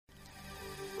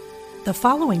The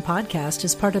following podcast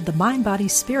is part of the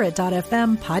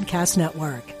MindBodySpirit.fm podcast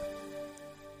network.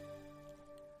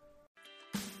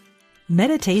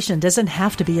 Meditation doesn't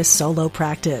have to be a solo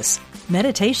practice.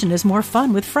 Meditation is more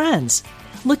fun with friends.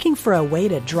 Looking for a way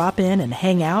to drop in and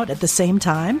hang out at the same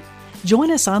time? Join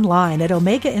us online at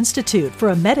Omega Institute for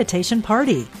a meditation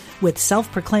party with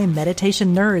self-proclaimed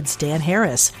meditation nerds Dan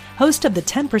Harris, host of the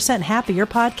 10% Happier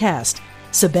podcast,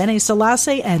 Sebene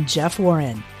Selassie, and Jeff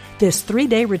Warren. This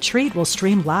 3-day retreat will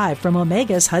stream live from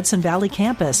Omega's Hudson Valley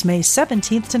campus May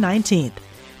 17th to 19th.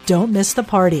 Don't miss the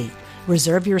party.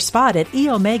 Reserve your spot at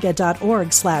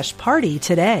eomega.org/party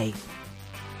today.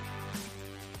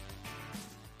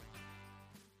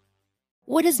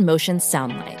 What does motion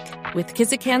sound like? With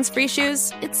Kizikans free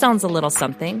shoes, it sounds a little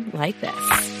something like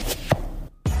this.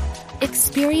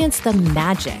 Experience the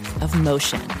magic of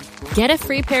motion. Get a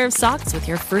free pair of socks with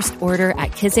your first order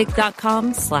at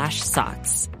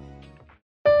kizik.com/socks.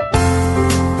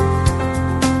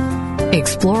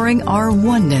 Exploring our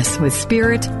oneness with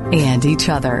spirit and each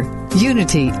other.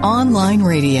 Unity Online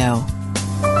Radio.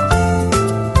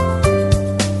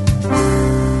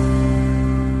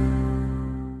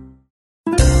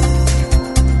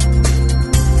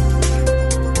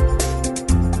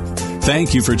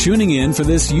 Thank you for tuning in for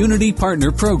this Unity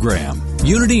Partner Program.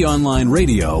 Unity Online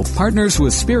Radio partners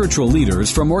with spiritual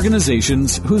leaders from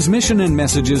organizations whose mission and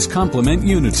messages complement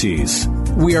Unity's.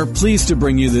 We are pleased to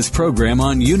bring you this program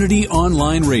on Unity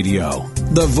Online Radio,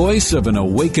 the voice of an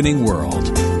awakening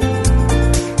world.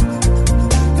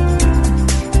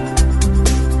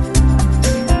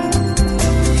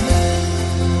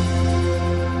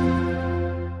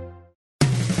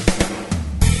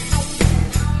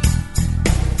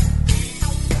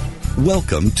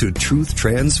 Welcome to Truth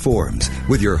Transforms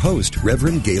with your host,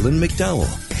 Reverend Galen McDowell,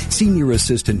 Senior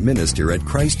Assistant Minister at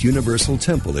Christ Universal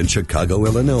Temple in Chicago,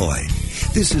 Illinois.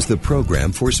 This is the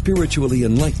program for spiritually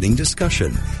enlightening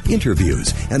discussion,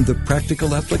 interviews, and the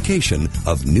practical application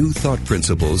of new thought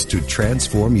principles to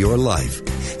transform your life.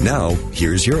 Now,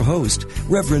 here's your host,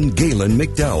 Reverend Galen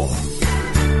McDowell.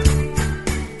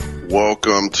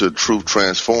 Welcome to Truth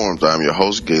Transforms. I'm your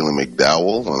host, Galen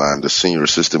McDowell, and I'm the Senior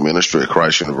Assistant Minister at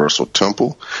Christ Universal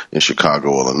Temple in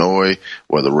Chicago, Illinois,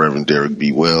 where the Reverend Derek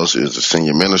B. Wells is the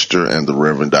Senior Minister and the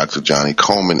Reverend Dr. Johnny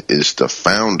Coleman is the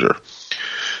founder.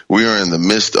 We are in the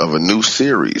midst of a new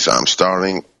series. I'm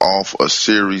starting off a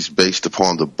series based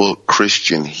upon the book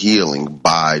Christian Healing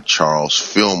by Charles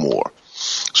Fillmore.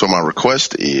 So my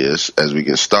request is, as we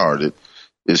get started,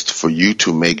 is for you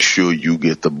to make sure you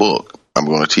get the book. I'm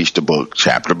going to teach the book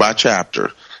chapter by chapter.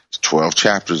 There's 12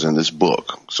 chapters in this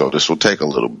book, so this will take a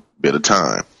little bit of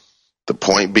time. The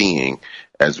point being,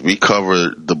 as we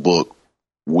cover the book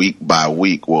week by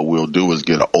week, what we'll do is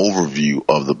get an overview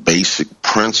of the basic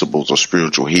principles of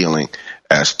spiritual healing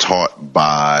as taught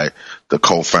by the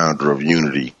co-founder of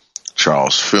Unity,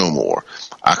 Charles Fillmore.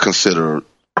 I consider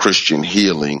Christian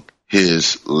Healing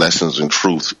his Lessons in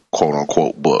Truth,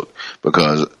 quote-unquote, book,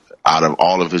 because out of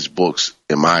all of his books,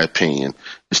 in my opinion,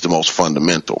 it's the most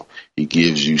fundamental. He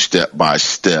gives you step by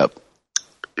step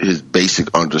his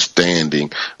basic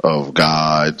understanding of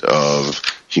God, of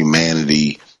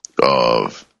humanity,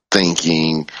 of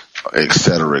thinking, et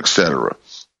cetera, et cetera.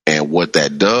 And what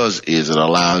that does is it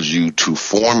allows you to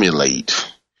formulate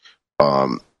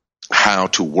how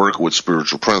to work with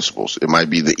spiritual principles. It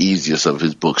might be the easiest of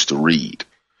his books to read.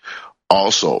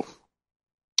 Also,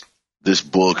 this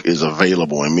book is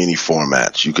available in many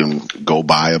formats. You can go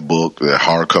buy a book. There are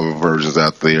hardcover versions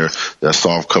out there. There are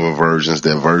softcover versions.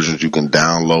 There are versions you can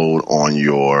download on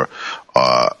your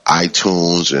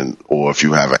iTunes or if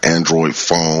you have an Android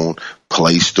phone,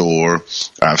 Play Store.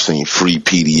 I've seen free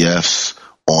PDFs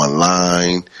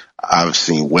online. I've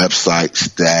seen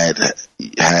websites that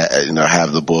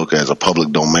have the book as a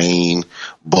public domain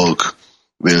book.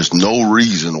 There's no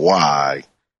reason why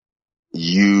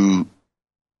you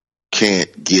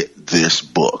can't get this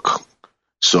book.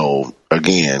 So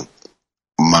again,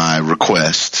 my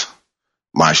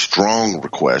strong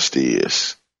request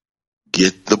is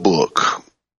get the book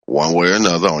one way or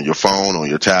another on your phone, on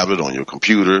your tablet, on your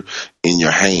computer, in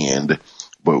your hand,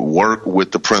 but work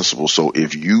with the principles. So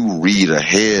if you read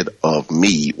ahead of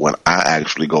me when I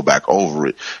actually go back over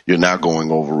it, you're now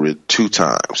going over it 2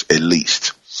 times at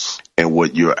least. And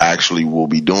what you actually will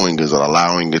be doing is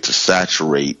allowing it to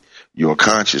saturate your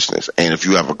consciousness. And if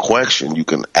you have a question, you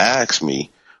can ask me.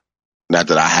 Not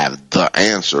that I have the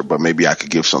answer, but maybe I could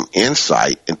give some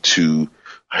insight into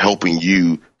helping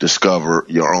you discover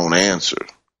your own answer.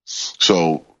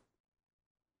 So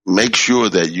make sure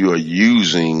that you are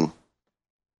using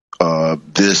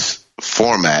this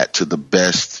format to the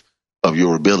best of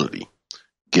your ability.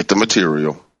 get the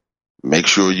material, make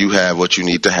sure you have what you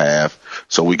need to have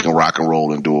so we can rock and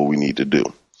roll and do what we need to do.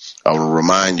 I will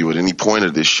remind you at any point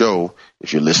of this show,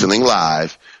 if you're listening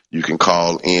live, you can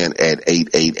call in at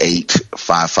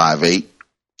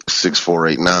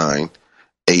 888-558-6489,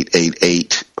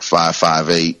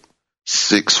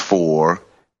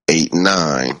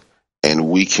 888-558-6489, and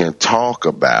we can talk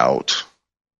about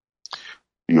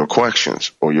your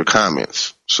questions or your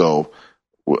comments. So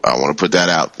I want to put that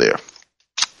out there.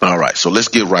 All right, so let's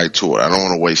get right to it. I don't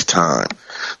want to waste time.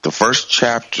 The first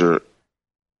chapter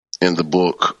in the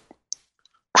book,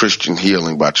 Christian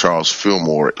Healing by Charles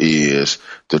Fillmore, is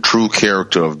the true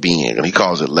character of being. And he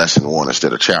calls it lesson 1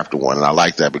 instead of chapter 1. And I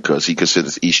like that because he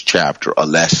considers each chapter a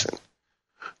lesson.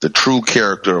 The true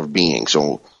character of being.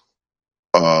 So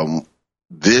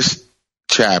this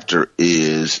chapter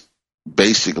is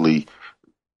basically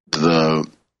the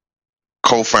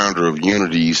co-founder of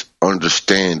Unity's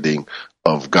understanding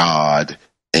of God,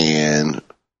 and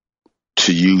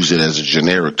to use it as a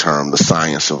generic term, the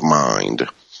science of mind,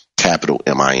 capital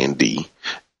M-I-N-D,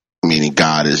 meaning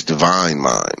God is divine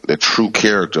mind, the true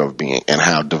character of being, and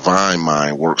how divine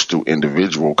mind works through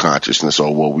individual consciousness,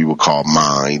 or what we would call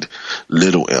mind,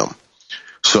 little m.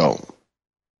 So,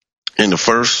 in the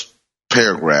first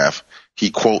paragraph, he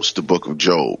quotes the book of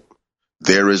Job.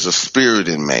 There is a spirit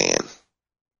in man,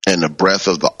 and the breath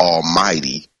of the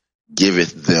Almighty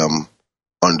giveth them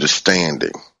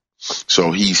understanding.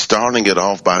 So he's starting it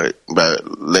off by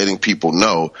letting people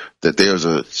know that there's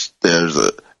a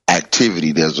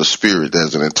activity, there's a spirit,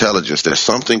 there's an intelligence, there's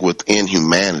something within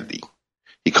humanity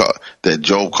that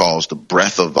Job calls the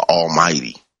breath of the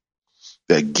Almighty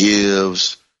that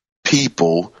gives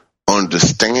people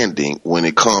understanding when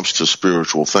it comes to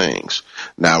spiritual things.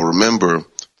 Now remember,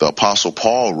 the Apostle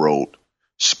Paul wrote,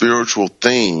 spiritual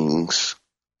things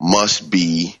must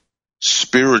be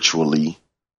spiritually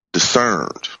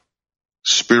discerned.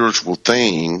 Spiritual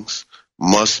things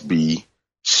must be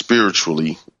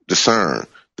spiritually discerned.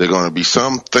 There are going to be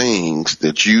some things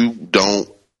that you don't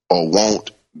or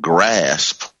won't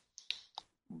grasp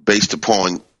based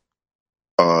upon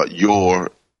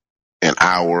your and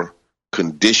our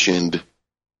conditioned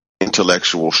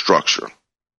intellectual structure.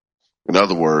 In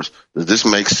other words, does this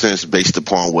make sense based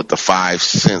upon what the 5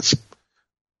 sense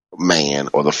man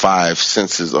or the 5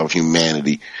 senses of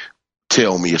humanity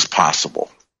tell me is possible?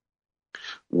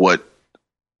 What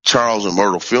Charles and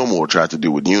Myrtle Fillmore tried to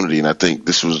do with Unity, and I think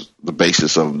this was the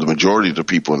basis of the majority of the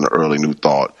people in the early New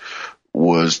Thought,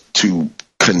 was to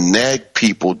connect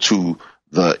people to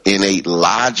the innate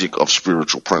logic of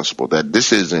spiritual principle, that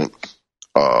this isn't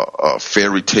a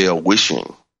fairy tale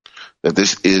wishing, that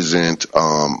this isn't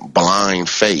blind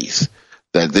faith,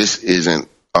 that this isn't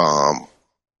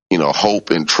hope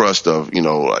and trust of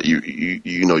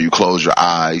you close your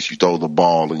eyes, you throw the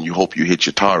ball, and you hope you hit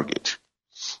your target.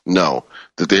 No,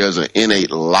 that there's an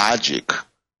innate logic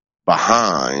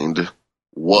behind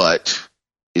what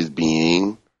is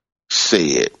being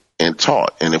said and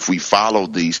taught, and if we follow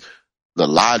the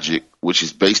logic, which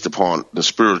is based upon the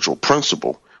spiritual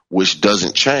principle, which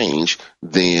doesn't change,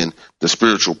 then the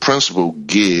spiritual principle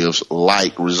gives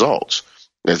like results.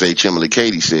 As H. Emily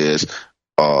Cady says,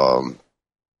 a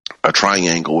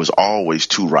triangle is always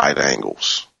 2 right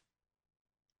angles.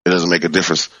 It doesn't make a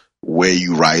difference where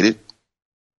you write it,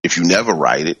 if you never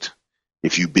write it,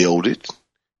 if you build it,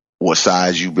 what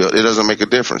size you build. It doesn't make a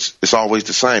difference. It's always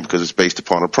the same because it's based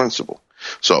upon a principle.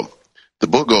 So the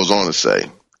book goes on to say,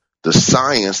 the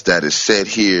science that is set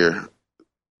here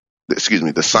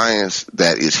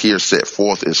set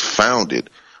forth is founded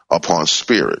upon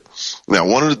spirit. Now,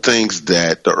 one of the things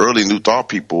that the early New Thought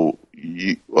people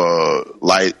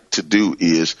like to do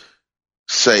is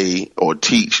say or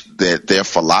teach that their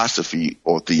philosophy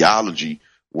or theology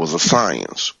was a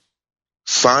science.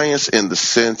 Science in the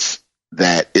sense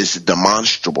that it's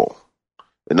demonstrable.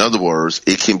 In other words,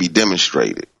 it can be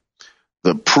demonstrated.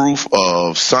 The proof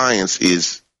of science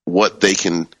is what they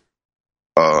can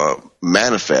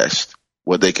manifest,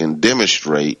 what they can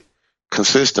demonstrate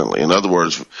consistently. In other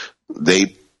words,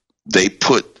 they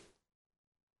put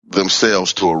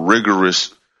themselves to a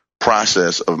rigorous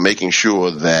process of making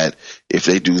sure that if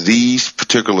they do these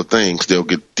particular things, they'll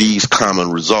get these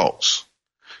common results.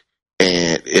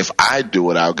 And if I do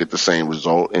it, I'll get the same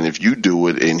result. And if you do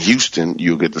it in Houston,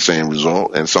 you'll get the same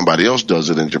result. And somebody else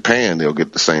does it in Japan, they'll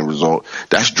get the same result.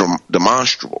 That's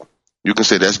demonstrable. You can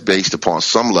say that's based upon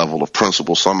some level of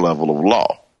principle, some level of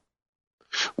law.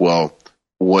 Well,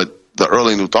 what the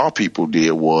early New Thought people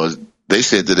did was they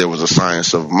said that there was a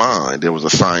science of mind, there was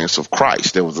a science of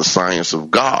Christ, there was a science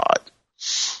of God.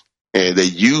 And they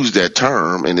used that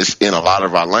term, and it's in a lot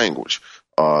of our language.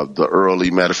 The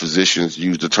early metaphysicians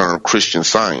used the term Christian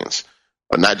Science,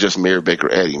 not just Mary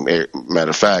Baker Eddy. Matter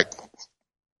of fact,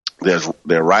 there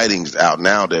are writings out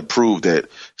now that prove that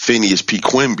Phineas P.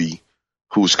 Quimby,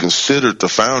 who's considered the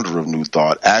founder of New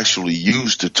Thought, actually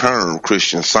used the term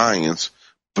Christian Science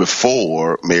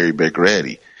before Mary Baker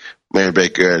Eddy. Mary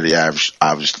Baker Eddy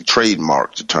obviously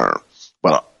trademarked the term,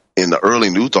 but in the early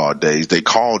New Thought days, they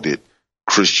called it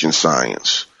Christian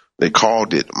Science. They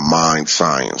called it mind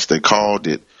science. They called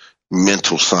it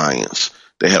mental science.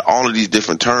 They had all of these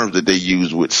different terms that they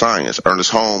used with science.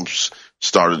 Ernest Holmes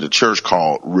started a church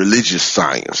called Religious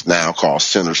Science, now called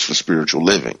Centers for Spiritual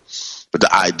Living. But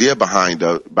the idea behind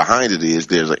it is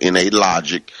there's an innate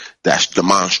logic that's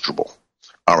demonstrable.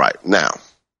 All right, now,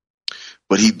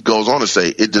 but he goes on to say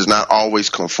it does not always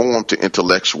conform to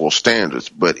intellectual standards,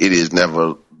 but it is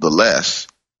nevertheless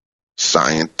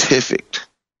scientific.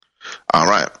 All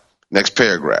right, next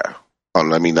paragraph. Oh,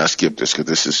 let me not skip this because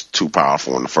this is too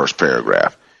powerful in the first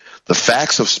paragraph. The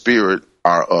facts of spirit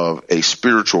are of a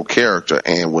spiritual character,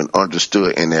 and when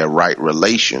understood in their right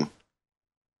relation,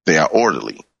 they are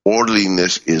orderly.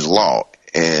 Orderliness is law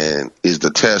and is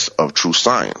the test of true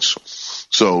science.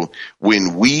 So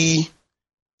when we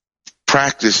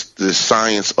practice the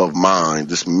science of mind,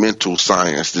 this mental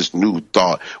science, this new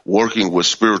thought, working with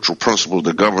spiritual principles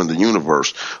that govern the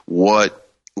universe, one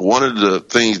of the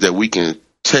things that we can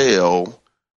tell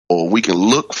or we can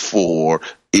look for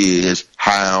is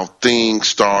how things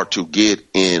start to get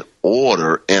in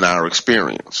order in our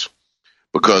experience.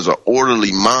 Because an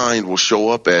orderly mind will show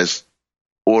up as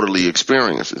orderly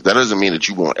experiences. That doesn't mean that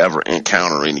you won't ever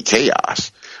encounter any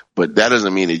chaos, but that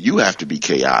doesn't mean that you have to be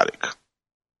chaotic.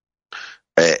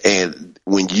 And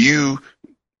when you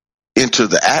enter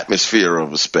the atmosphere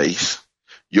of a space,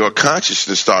 your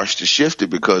consciousness starts to shift it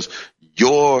because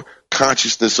your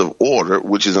consciousness of order,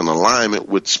 which is in alignment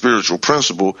with spiritual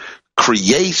principle,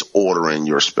 creates order in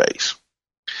your space.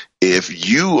 If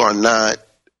you are not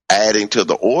adding to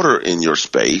the order in your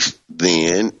space,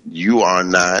 then you are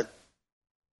not,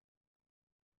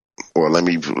 or I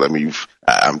need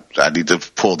to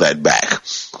pull that back.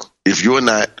 If you're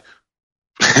not,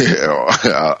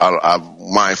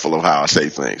 I'm mindful of how I say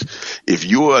things. If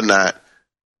you are not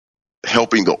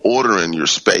helping the order in your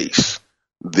space,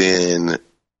 then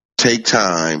take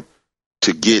time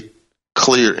to get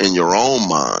clear in your own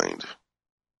mind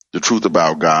the truth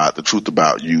about God, the truth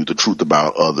about you, the truth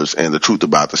about others, and the truth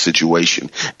about the situation.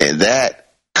 And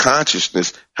that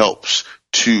consciousness helps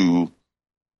to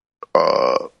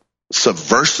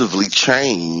subversively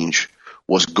change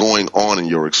what's going on in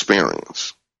your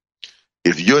experience.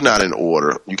 If you're not in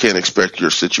order, you can't expect your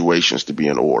situations to be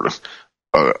in order.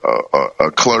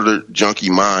 A cluttered, junky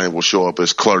mind will show up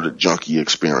as cluttered, junky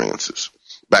experiences.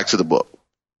 Back to the book.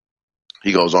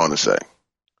 He goes on to say,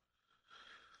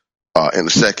 in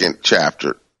the second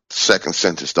chapter, second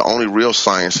sentence, the only real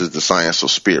science is the science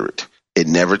of spirit. It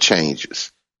never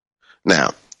changes.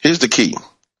 Now, here's the key.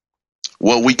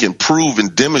 What we can prove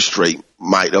and demonstrate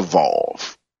might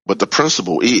evolve, but the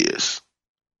principle is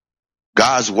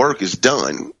God's work is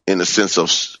done in the sense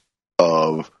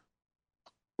of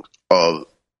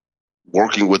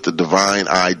working with the divine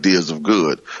ideas of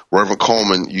good. Reverend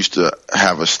Coleman used to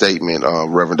have a statement,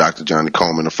 Reverend Dr. Johnny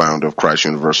Coleman, the founder of Christ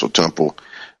Universal Temple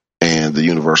and the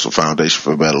Universal Foundation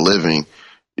for Better Living,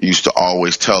 used to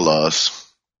always tell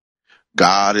us,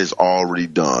 God has already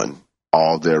done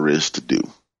all there is to do.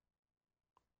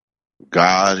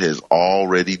 God has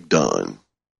already done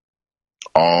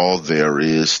all there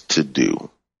is to do.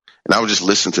 And I would just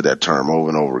listen to that term over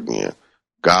and over again.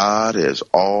 God has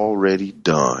already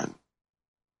done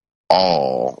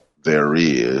all there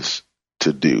is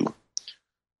to do.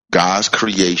 God's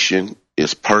creation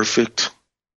is perfect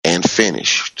and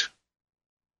finished.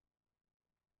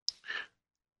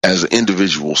 As an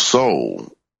individual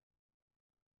soul,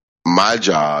 my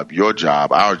job, your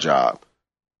job, our job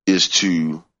is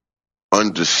to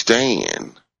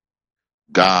understand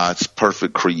God's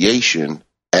perfect creation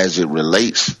as it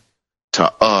relates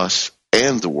to us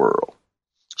and the world.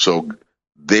 So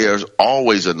there's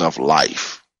always enough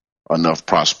life, enough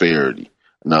prosperity,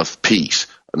 enough peace,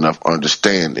 enough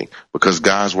understanding, because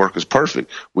God's work is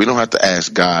perfect. We don't have to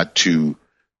ask God to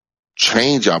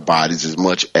change our bodies as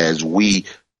much as we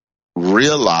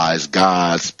realize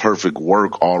God's perfect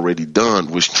work already done,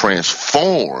 which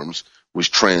transforms,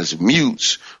 which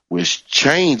transmutes, which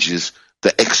changes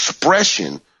the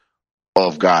expression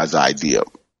of God's idea.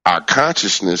 Our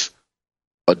consciousness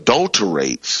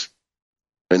adulterates.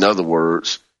 In other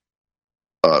words,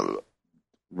 the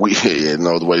way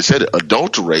it said it,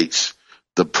 adulterates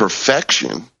the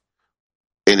perfection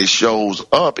And it shows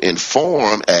up in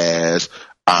form as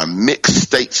our mixed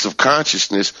states of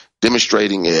consciousness,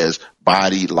 demonstrating as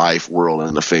body, life, world,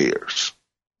 and affairs.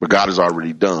 But God has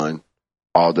already done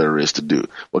all there is to do.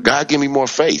 Well, God, give me more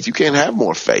faith. You can't have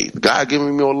more faith. God, give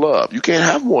me more love. You can't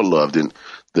have more love than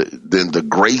the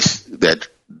grace that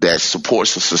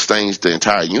supports and sustains the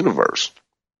entire universe.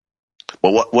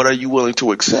 But what are you willing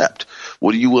to accept?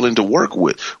 What are you willing to work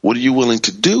with? What are you willing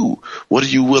to do? What are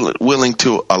you willing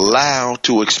to allow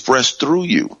to express through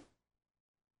you?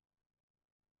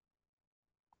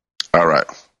 All right.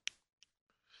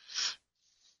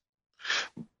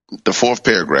 The fourth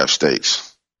paragraph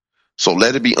states, so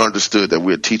let it be understood that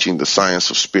we're teaching the science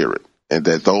of spirit, and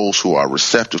that those who are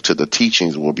receptive to the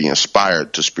teachings will be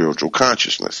inspired to spiritual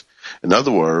consciousness. In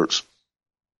other words,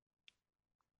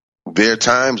 there are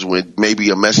times when maybe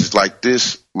a message like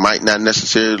this might not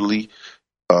necessarily,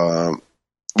 you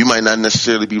might not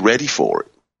necessarily be ready for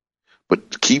it,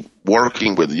 but keep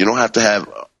working with it. You don't have to have,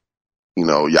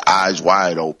 your eyes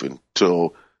wide open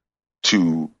to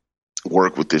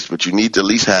work with this, but you need to at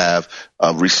least have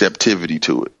a receptivity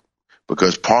to it,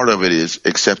 because part of it is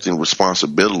accepting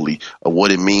responsibility of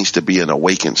what it means to be an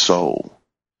awakened soul.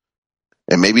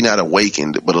 And maybe not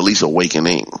awakened, but at least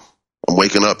awakening. I'm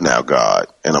waking up now, God,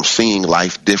 and I'm seeing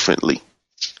life differently.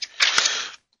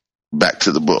 Back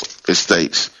to the book. It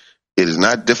states, it is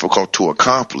not difficult to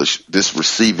accomplish this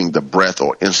receiving the breath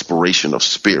or inspiration of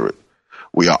spirit.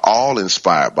 We are all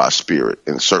inspired by spirit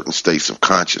in certain states of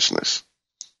consciousness.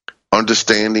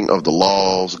 Understanding of the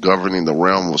laws governing the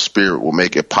realm of spirit will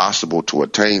make it possible to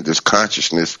attain this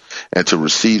consciousness and to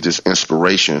receive this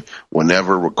inspiration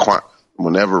whenever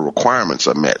requirements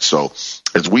are met. So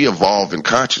as we evolve in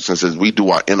consciousness, as we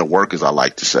do our inner work, as I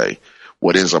like to say,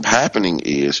 what ends up happening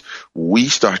is we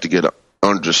start to get an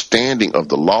understanding of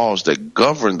the laws that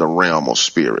govern the realm of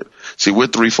spirit. See, we're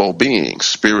threefold beings: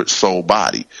 spirit, soul,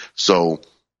 body. So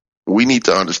we need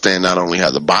to understand not only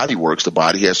how the body works. The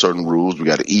body has certain rules. We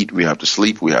got to eat. We have to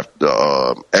sleep. We have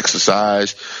to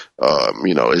exercise.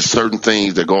 It's certain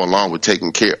things that go along with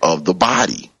taking care of the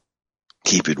body.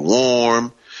 Keep it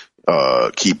warm.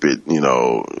 Keep it,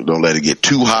 don't let it get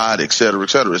too hot, et cetera, et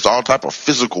cetera. It's all type of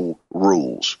physical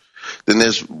rules. Then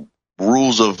there's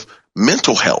rules of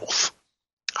mental health.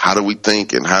 How do we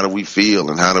think, and how do we feel,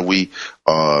 and how do we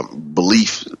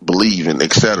believe, and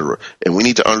et cetera. And we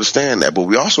need to understand that, but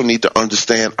we also need to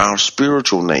understand our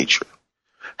spiritual nature.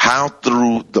 How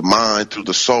through the mind, through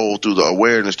the soul, through the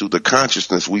awareness, through the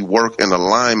consciousness, we work in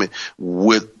alignment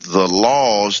with the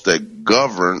laws that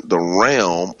govern the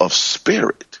realm of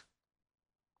spirit.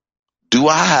 Do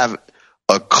I have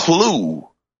a clue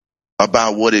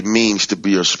about what it means to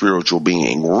be a spiritual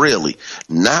being? Really,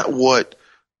 not what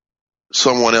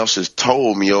someone else has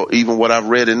told me or even what I've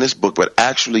read in this book, but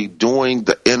actually doing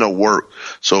the inner work,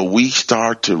 so we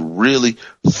start to really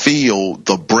feel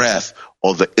the breath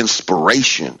or the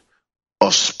inspiration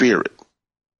of spirit.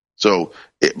 So,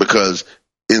 because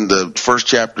in the first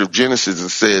chapter of Genesis, it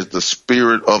says the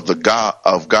spirit of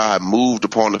God moved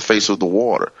upon the face of the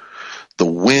water. The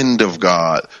wind of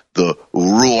God, the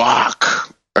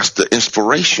ruach, that's the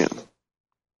inspiration.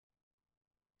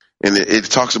 And it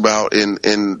talks about in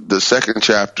the second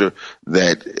chapter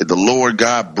that the Lord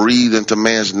God breathed into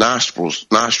man's nostrils.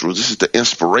 This is the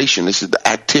inspiration. This is the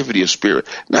activity of spirit.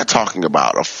 Not talking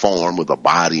about a form with a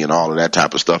body and all of that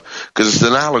type of stuff, because it's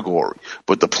an allegory.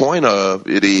 But the point of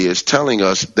it is telling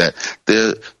us that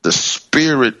the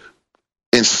spirit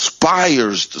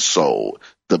inspires the soul,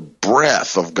 the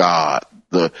breath of God,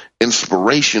 the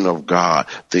inspiration of God,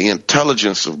 the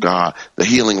intelligence of God, the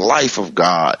healing life of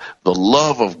God, the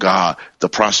love of God, the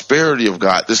prosperity of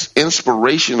God. This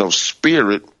inspiration of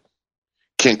spirit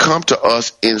can come to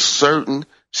us in certain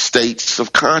states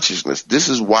of consciousness. This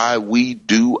is why we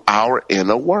do our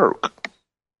inner work.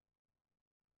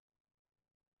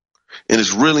 And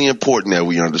it's really important that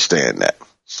we understand that.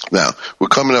 Now, we're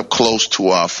coming up close to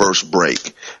our first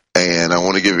break, and I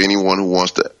want to give anyone who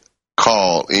wants to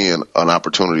call in an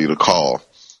opportunity to call.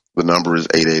 The number is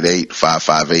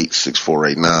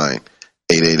 888-558-6489,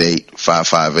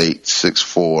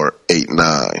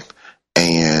 888-558-6489.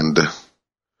 And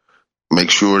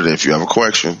make sure that if you have a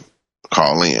question,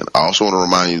 call in. I also want to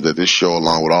remind you that this show,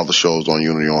 along with all the shows on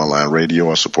Unity Online Radio,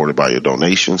 are supported by your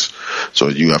donations. So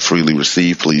if you have freely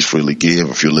received, please freely give.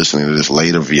 If you're listening to this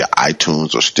later via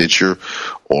iTunes or Stitcher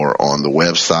or on the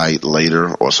website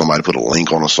later, or somebody put a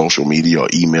link on a social media or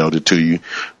emailed it to you,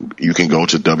 you can go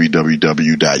to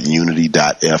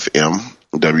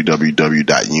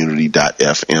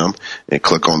www.unity.fm and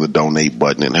click on the donate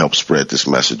button and help spread this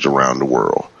message around the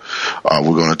world.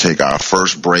 We're going to take our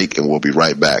first break, and we'll be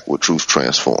right back with Truth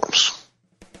Transforms.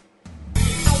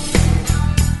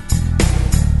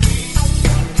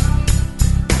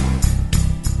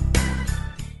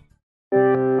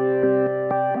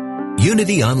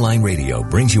 Unity Online Radio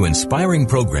brings you inspiring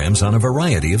programs on a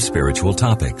variety of spiritual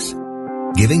topics.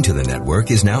 Giving to the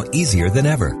network is now easier than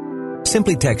ever.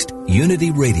 Simply text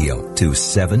Unity Radio to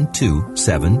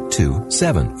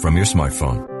 72727 from your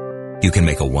smartphone. You can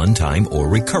make a one-time or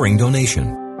recurring donation.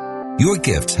 Your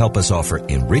gifts help us offer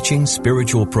enriching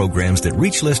spiritual programs that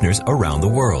reach listeners around the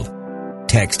world.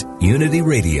 Text Unity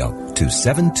Radio to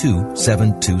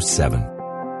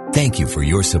 72727. Thank you for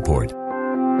your support.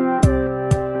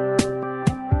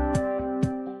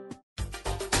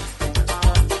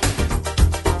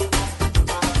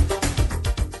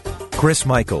 Chris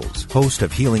Michaels, host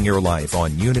of Healing Your Life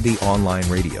on Unity Online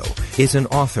Radio, is an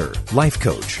author, life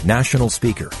coach, national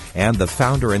speaker, and the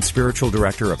founder and spiritual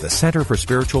director of the Center for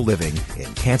Spiritual Living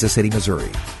in Kansas City, Missouri.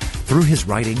 Through his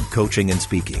writing, coaching, and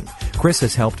speaking, Chris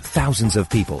has helped thousands of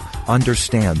people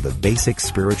understand the basic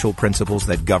spiritual principles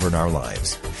that govern our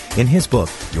lives. In his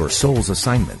book, Your Soul's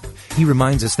Assignment, he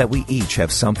reminds us that we each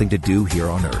have something to do here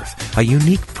on earth, a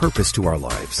unique purpose to our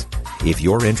lives. If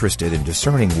you're interested in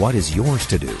discerning what is yours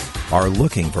to do, are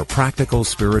looking for practical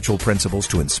spiritual principles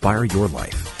to inspire your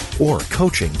life, or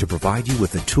coaching to provide you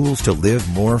with the tools to live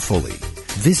more fully,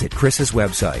 visit Chris's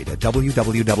website at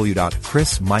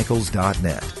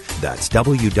www.chrismichaels.net. That's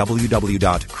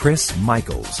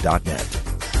www.chrismichaels.net.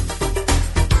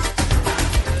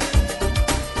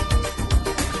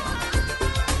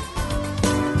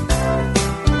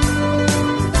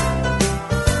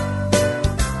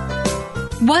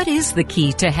 What is the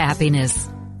key to happiness?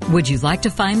 Would you like to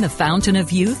find the fountain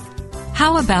of youth?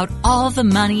 How about all the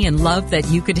money and love that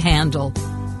you could handle?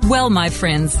 Well, my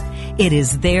friends, it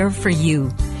is there for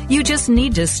you. You just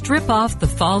need to strip off the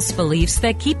false beliefs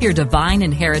that keep your divine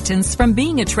inheritance from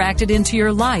being attracted into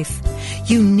your life.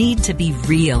 You need to be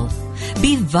real.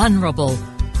 Be vulnerable.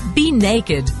 Be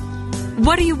naked.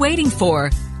 What are you waiting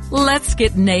for? Let's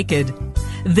get naked.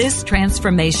 This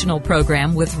transformational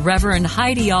program with Reverend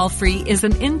Heidi Alfrey is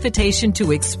an invitation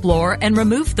to explore and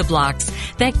remove the blocks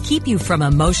that keep you from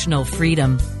emotional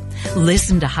freedom.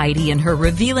 Listen to Heidi and her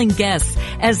revealing guests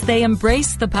as they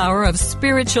embrace the power of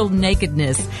spiritual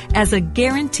nakedness as a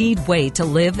guaranteed way to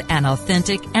live an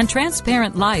authentic and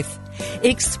transparent life.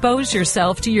 Expose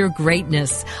yourself to your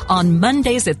greatness on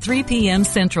Mondays at 3 p.m.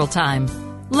 Central Time.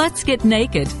 Let's get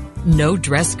naked. No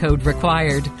dress code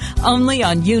required. Only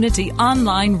on Unity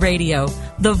Online Radio,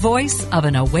 the voice of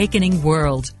an awakening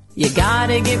world. You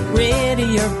gotta get rid of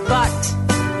your butt.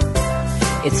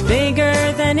 It's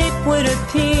bigger than it would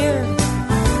appear.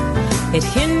 It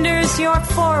hinders your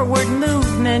forward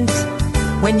movement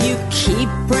when you keep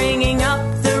bringing up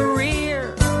the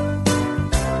rear.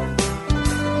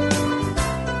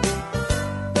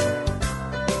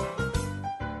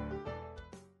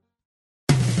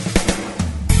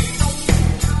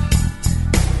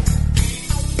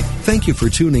 Thank you for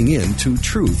tuning in to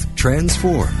Truth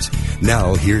Transforms.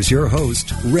 Now, here's your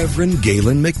host, Reverend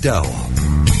Galen McDowell.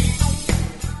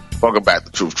 Welcome back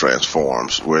to Truth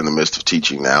Transforms. We're in the midst of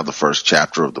teaching now the first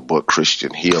chapter of the book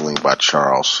Christian Healing by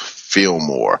Charles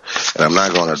Fillmore. And I'm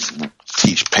not going to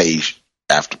teach page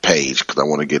after page because I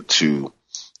want to get to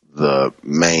the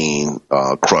main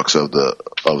crux of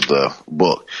the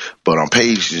book. But on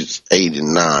pages 8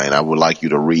 and 9, I would like you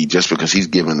to read just because he's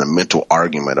given the mental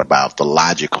argument about the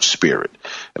logic of spirit.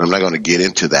 And I'm not going to get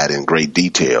into that in great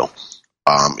detail.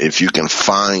 If you can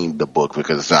find the book,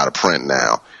 because it's out of print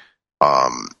now,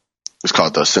 it's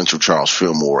called The Essential Charles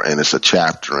Fillmore, and it's a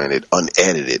chapter in it,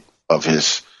 unedited, of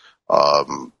his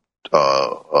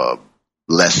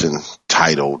lesson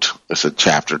titled, it's a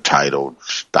chapter titled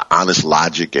The Honest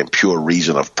Logic and Pure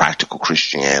Reason of Practical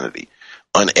Christianity,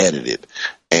 unedited.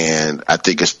 And I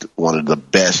think it's one of the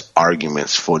best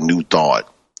arguments for new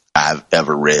thought I've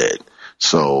ever read.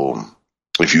 So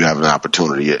if you have an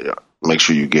opportunity, make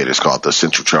sure you get it. It's called The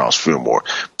Essential Charles Fillmore.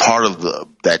 Part of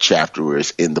that chapter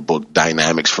is in the book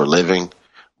Dynamics for Living,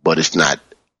 but it's not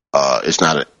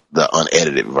the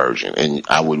unedited version. And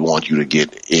I would want you to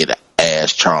get it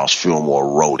as Charles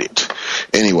Fillmore wrote it.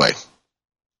 Anyway,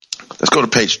 let's go to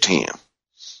page 10.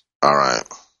 All right.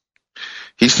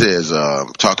 He says,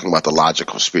 talking about the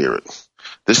logic of spirit,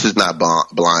 this is not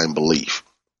blind belief.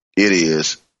 It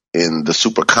is in the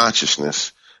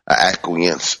superconsciousness,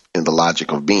 acquiesce in the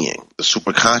logic of being. The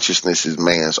superconsciousness is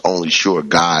man's only sure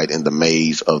guide in the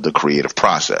maze of the creative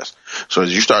process. So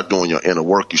as you start doing your inner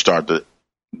work, you start to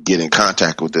get in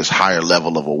contact with this higher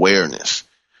level of awareness,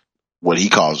 what he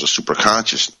calls a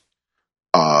superconsciousness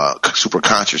or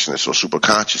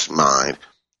superconscious mind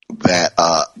that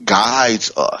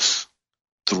guides us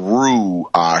through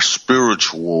our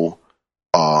spiritual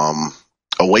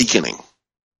awakening.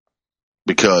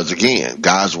 Because again,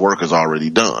 God's work is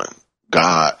already done.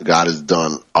 God has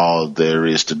done all there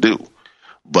is to do.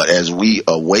 But as we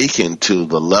awaken to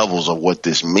the levels of what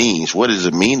this means, what does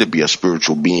it mean to be a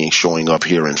spiritual being showing up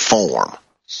here in form?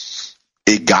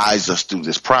 It guides us through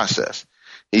this process.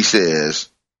 He says,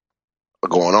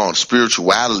 going on,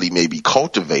 spirituality may be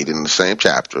cultivated in the same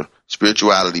chapter.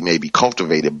 Spirituality may be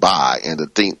cultivated by, and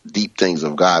the deep things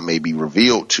of God may be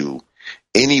revealed to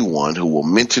anyone who will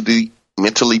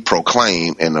mentally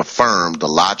proclaim and affirm the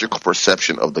logical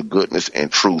perception of the goodness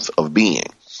and truth of being.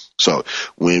 So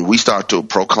when we start to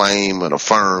proclaim and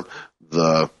affirm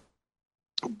the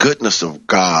goodness of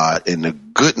God and the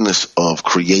goodness of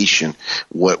creation,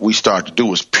 what we start to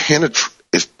do is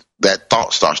that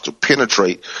thought starts to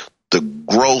penetrate the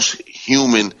gross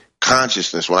human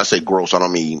consciousness. When I say gross, I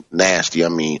don't mean nasty. I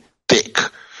mean thick,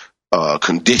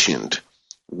 conditioned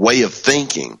way of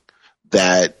thinking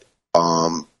that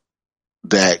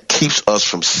keeps us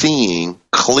from seeing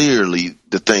clearly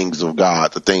the things of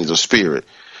God, the things of spirit.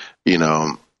 We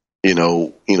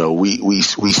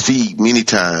see many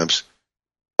times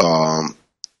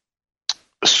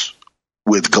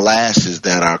with glasses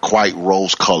that are quite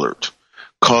rose-colored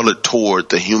toward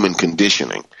the human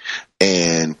conditioning.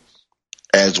 And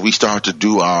as we start to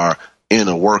do our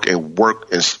inner work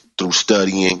through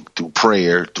studying, through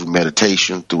prayer, through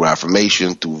meditation, through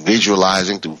affirmation, through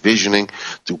visualizing, through visioning,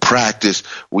 through practice,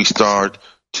 we start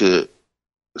to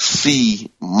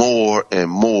see more and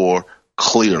more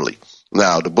clearly.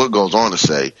 Now, the book goes on to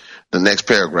say, the next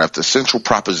paragraph, the central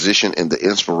proposition in the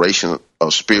inspiration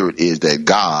of spirit is that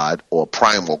God, or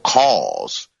primal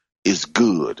cause, is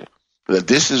good. That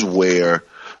this is where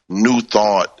New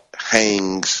Thought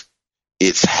hangs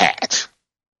its hat.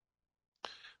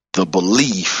 The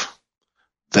belief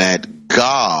that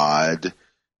God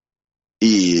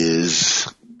is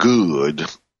good,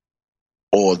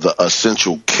 or the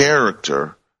essential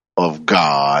character of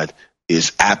God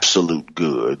is absolute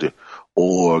good,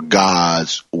 or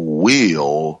God's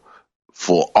will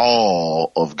for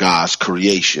all of God's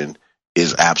creation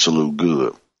is absolute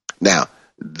good. Now,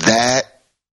 that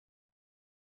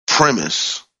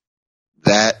premise,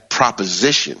 that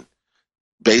proposition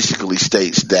basically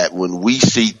states that when we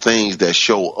see things that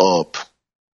show up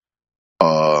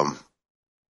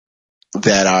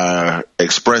that are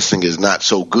expressing is not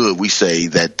so good, we say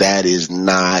that is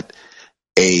not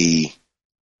a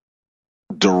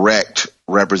direct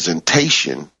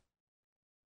representation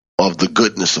of the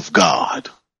goodness of God.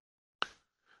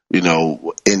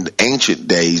 In ancient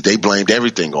days, they blamed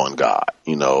everything on God.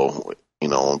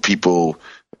 People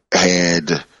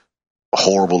had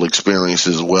horrible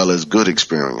experiences as well as good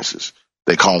experiences.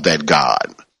 They called that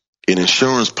God. In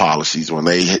insurance policies, when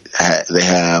they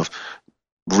have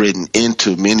written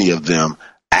into many of them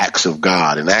acts of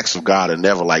God, and acts of God are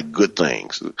never like good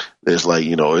things. There's like,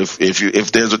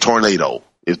 if there's a tornado,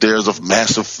 if there's a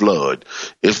massive flood,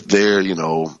 if there,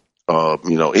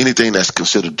 anything that's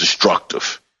considered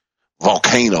destructive,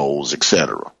 volcanoes,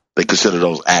 etc., they consider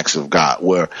those acts of God,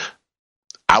 where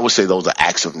I would say those are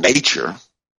acts of nature.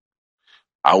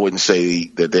 I wouldn't say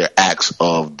that they're acts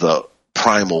of the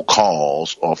primal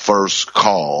cause or first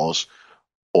cause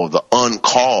or the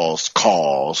uncaused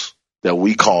cause that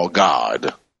we call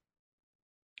God.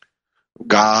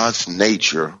 God's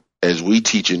nature, as we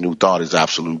teach in New Thought, is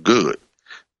absolute good.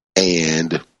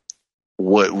 And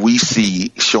what we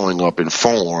see showing up in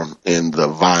form in the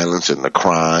violence and the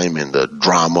crime and the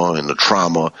drama and the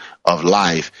trauma of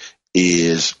life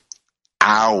is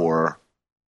our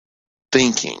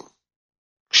thinking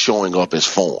showing up as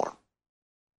form.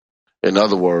 In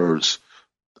other words,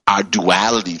 our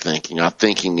duality thinking, our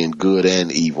thinking in good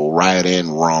and evil, right and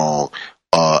wrong,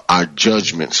 our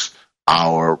judgments,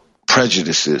 our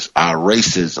prejudices, our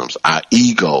racisms, our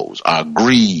egos, our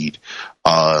greed,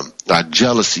 our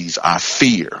jealousies, our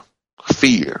fear,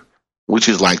 which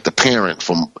is like the parent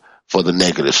for the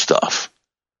negative stuff.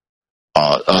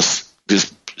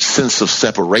 This sense of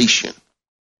separation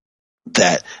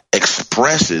that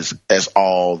expresses as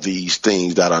all these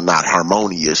things that are not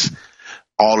harmonious,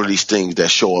 all of these things that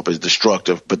show up as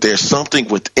destructive, but there's something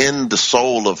within the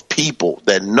soul of people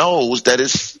that knows that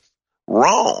it's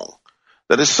wrong,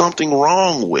 that there's something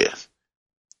wrong with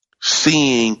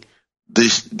seeing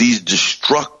these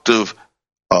destructive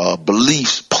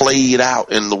beliefs played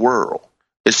out in the world.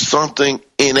 It's something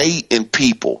innate in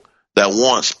people that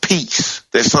wants peace.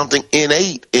 There's something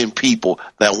innate in people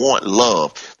that want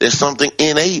love. There's something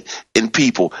innate in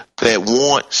people that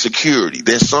want security.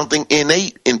 There's something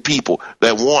innate in people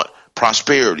that want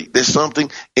prosperity. There's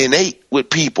something innate with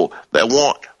people that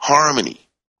want harmony.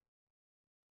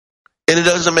 And it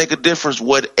doesn't make a difference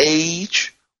what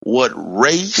age, what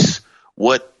race,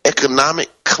 what economic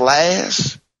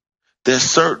class, there's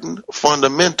certain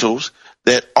fundamentals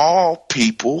that all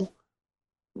people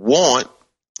want.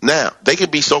 Now, they can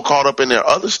be so caught up in their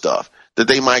other stuff that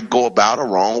they might go about a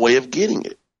wrong way of getting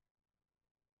it.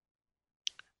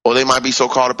 Or they might be so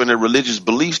caught up in their religious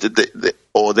beliefs that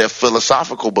or their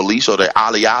philosophical beliefs or their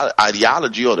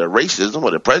ideology or their racism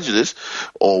or their prejudice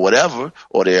or whatever,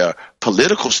 or their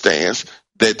political stance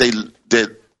that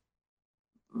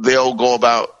they'll go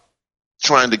about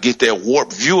trying to get their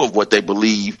warped view of what they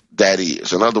believe that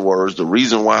is. In other words, the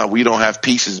reason why we don't have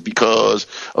peace is because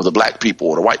of the black people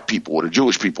or the white people or the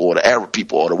Jewish people or the Arab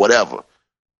people or the whatever.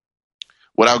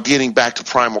 Without getting back to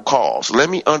primal cause, let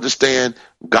me understand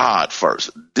God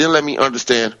first. Then let me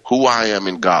understand who I am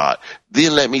in God.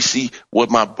 Then let me see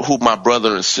who my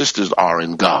brother and sisters are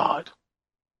in God.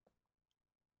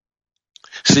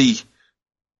 See,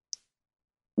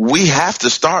 we have to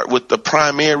start with the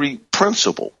primary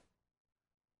principle.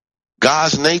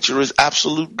 God's nature is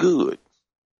absolute good.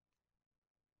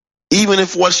 Even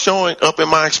if what's showing up in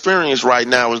my experience right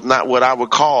now is not what I would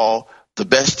call the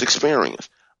best experience,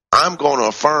 I'm going to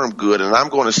affirm good, and I'm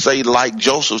going to say, like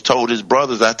Joseph told his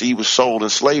brothers after he was sold in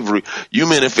slavery, you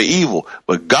meant it for evil,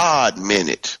 but God meant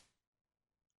it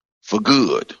for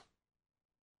good.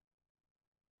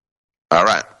 All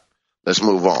right, let's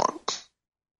move on.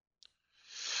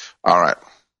 All right,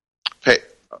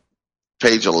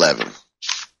 page 11,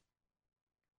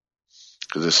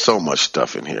 because there's so much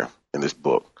stuff in here in this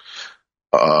book.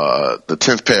 The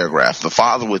 10th paragraph, the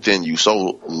Father within you,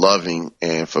 so loving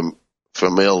and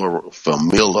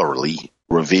familiarly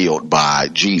revealed by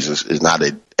Jesus, is not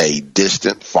in a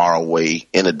distant, far away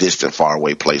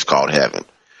place called heaven.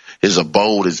 His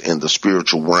abode is in the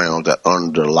spiritual realm that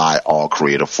underlie all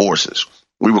creative forces.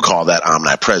 We would call that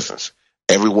omnipresence,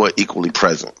 everywhere equally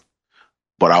present.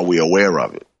 But are we aware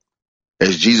of it?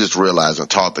 As Jesus realized and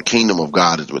taught, the kingdom of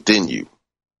God is within you.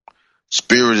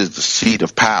 Spirit is the seat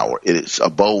of power. Its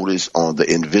abode is on the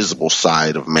invisible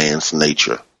side of man's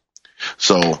nature.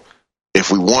 So if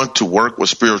we want to work with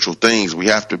spiritual things, we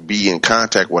have to be in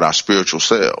contact with our spiritual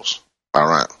selves. All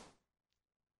right.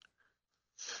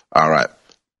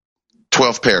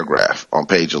 12th paragraph on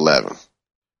page 11.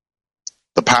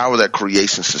 The power that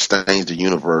creates and sustains the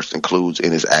universe includes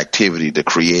in its activity the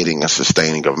creating and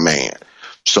sustaining of man.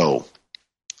 So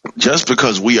just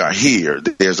because we are here,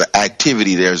 there's an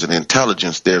activity, there's an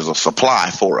intelligence, there's a supply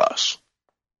for us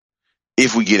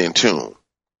if we get in tune.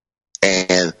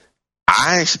 And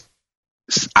I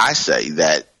say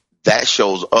that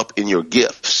shows up in your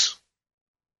gifts.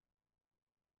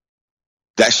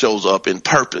 That shows up in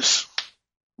purpose.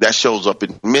 That shows up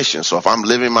in mission. So if I'm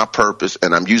living my purpose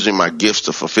and I'm using my gifts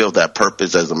to fulfill that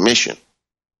purpose as a mission,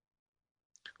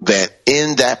 then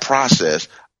in that process,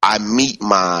 I meet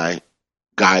my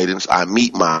guidance, I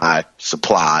meet my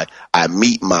supply, I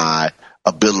meet my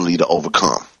ability to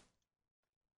overcome.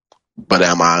 But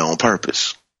am I on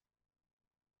purpose?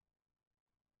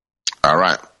 All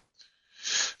right.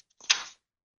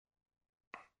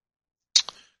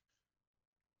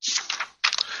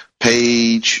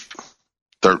 Page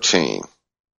 13.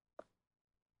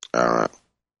 All right.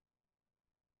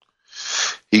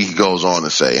 He goes on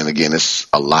to say, and again, it's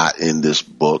a lot in this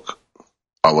book.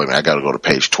 Oh, wait a minute. I got to go to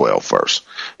page 12 first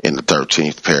in the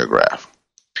 13th paragraph,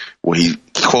 where he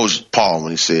quotes Paul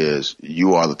when he says,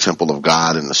 you are the temple of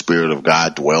God and the Spirit of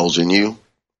God dwells in you.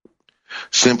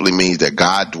 Simply means that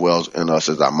God dwells in us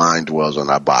as our mind dwells in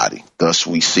our body. Thus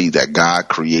we see that God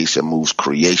creates and moves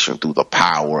creation through the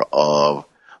power of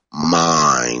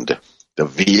mind. The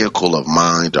vehicle of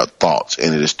mind are thoughts,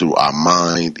 and it is through our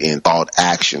mind and thought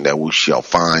action that we shall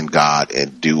find God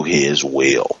and do his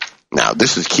will. Now,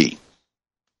 this is key.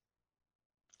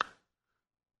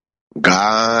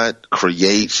 God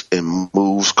creates and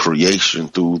moves creation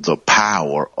through the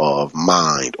power of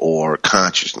mind or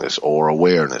consciousness or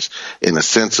awareness, in the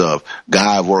sense of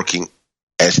God working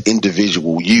as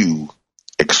individual you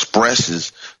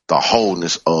expresses the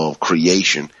wholeness of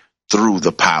creation through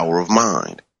the power of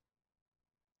mind.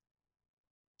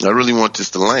 I really want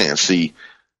this to land. See,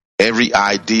 every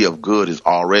idea of good is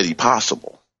already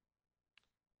possible,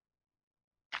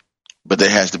 but there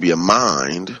has to be a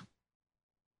mind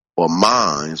or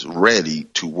minds ready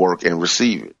to work and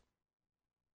receive it.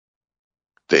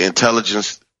 The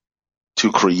intelligence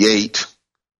to create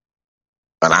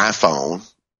an iPhone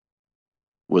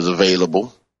was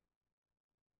available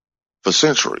for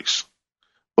centuries,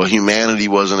 but humanity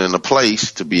wasn't in a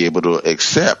place to be able to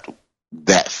accept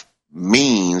that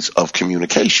means of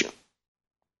communication.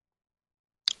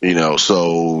 You know,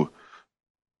 so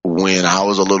when I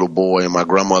was a little boy and my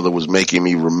grandmother was making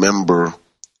me remember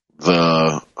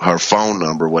her phone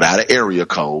number without an area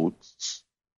code,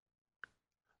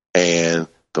 and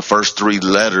the first three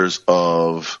letters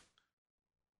of,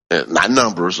 not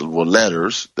numbers, were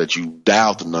letters that you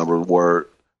dialed the number, were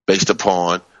based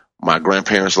upon my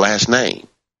grandparents' last name.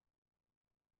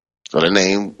 So the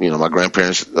name, my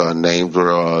grandparents' names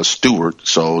were Stewart.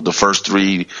 So the first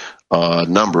three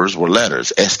numbers were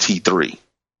letters, ST3,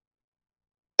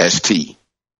 ST,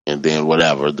 and then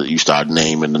whatever, you start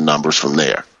naming the numbers from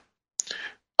there.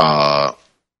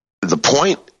 The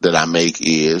point that I make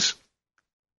is,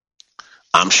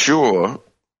 I'm sure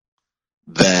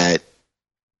that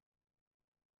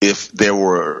if there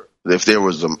were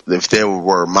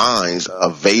minds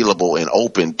available and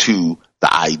open to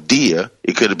the idea,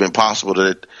 it could have been possible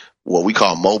that what we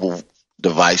call mobile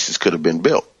devices could have been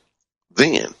built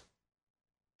then,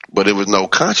 but there was no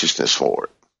consciousness for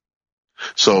it.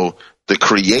 So the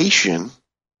creation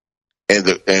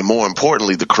and more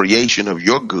importantly, the creation of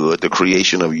your good, the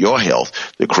creation of your health,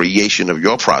 the creation of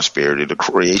your prosperity, the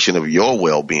creation of your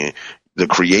well-being, the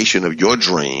creation of your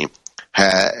dream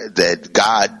that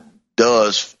God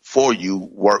does for you,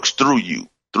 works through you,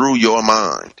 through your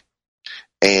mind.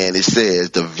 And it says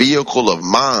the vehicles of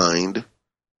mind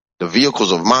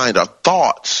are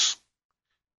thoughts.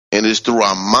 And it's through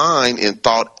our mind and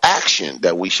thought action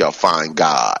that we shall find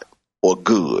God or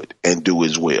good and do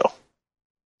his will.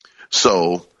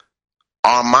 So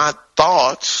are my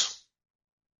thoughts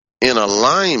in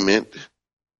alignment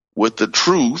with the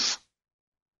truth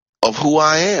of who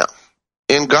I am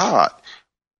in God?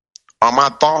 Are my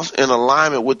thoughts in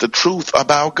alignment with the truth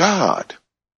about God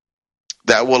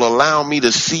that will allow me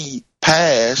to see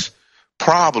past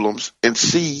problems and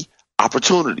see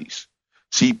opportunities,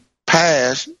 see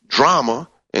past drama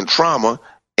and trauma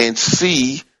and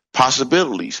see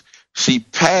possibilities, see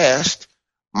past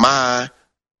my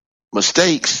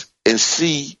mistakes and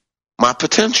see my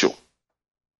potential?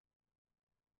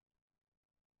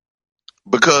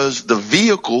 Because the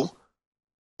vehicle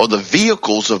or the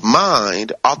vehicles of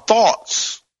mind are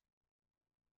thoughts.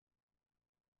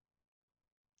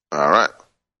 All right.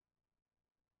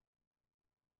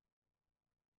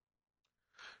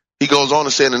 He goes on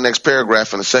to say in the next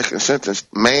paragraph in the second sentence,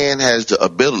 man has the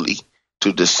ability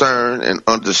to discern and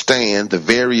understand the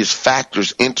various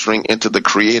factors entering into the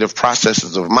creative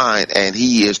processes of mind, and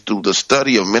he is, through the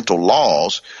study of mental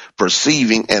laws,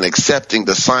 perceiving and accepting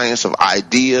the science of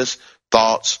ideas,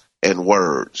 thoughts, and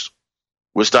words.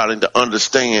 We're starting to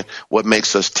understand what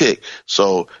makes us tick.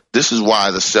 So this is why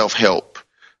the self-help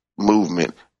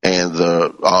movement and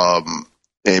the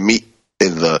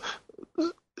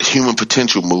human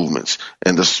potential movements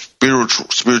and the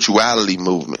spirituality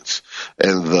movements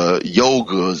and the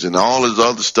yogas and all this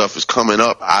other stuff is coming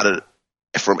up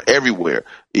from everywhere.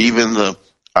 Even the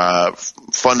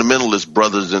fundamentalist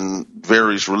brothers in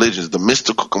various religions, the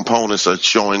mystical components are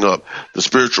showing up, the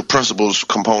spiritual principles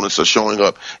components are showing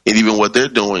up, and even what they're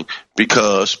doing,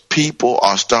 because people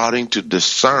are starting to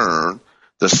discern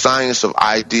the science of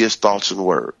ideas, thoughts, and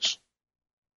words.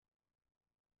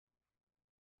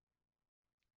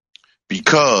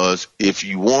 Because if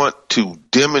you want to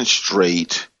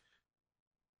demonstrate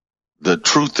the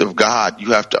truth of God,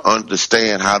 you have to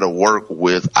understand how to work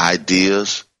with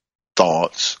ideas,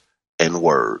 thoughts, and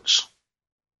words.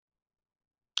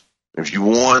 If you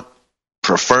want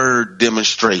preferred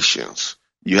demonstrations,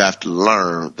 you have to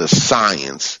learn the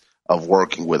science of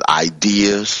working with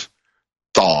ideas,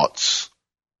 thoughts,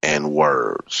 and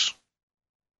words.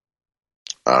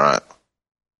 All right.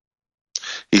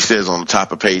 He says on the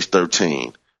top of page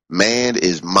 13, man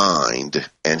is mind,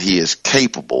 and he is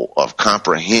capable of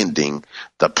comprehending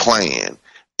the plan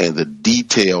and the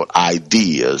detailed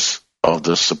ideas of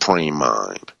the supreme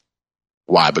mind.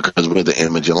 Why? Because we're the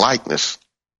image and likeness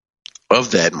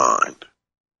of that mind.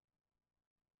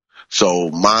 So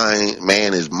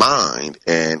man is mind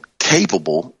and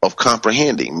capable of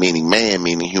comprehending, meaning man,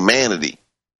 meaning humanity.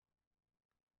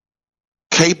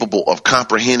 Capable of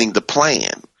comprehending the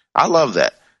plan. I love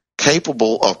that.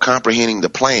 Capable of comprehending the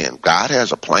plan. God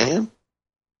has a plan?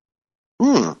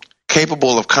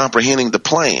 Capable of comprehending the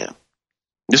plan.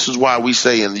 This is why we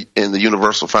say in the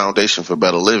Universal Foundation for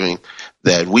Better Living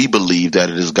that we believe that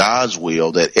it is God's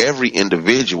will that every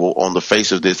individual on the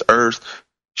face of this earth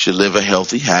should live a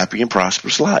healthy, happy, and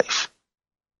prosperous life.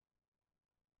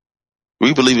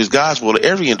 We believe it's God's will that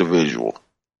every individual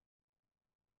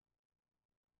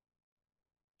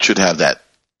should have that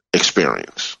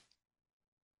experience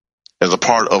as a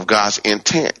part of God's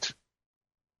intent.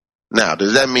 Now,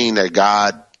 does that mean that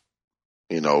God,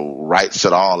 writes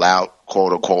it all out,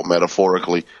 quote unquote,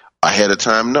 metaphorically ahead of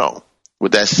time? No.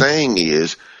 What that's saying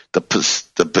is the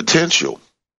potential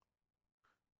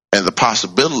and the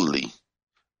possibility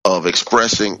of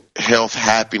expressing health,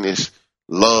 happiness,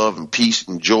 love, and peace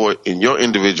and joy in your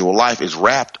individual life is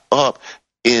wrapped up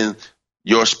in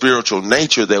your spiritual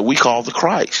nature that we call the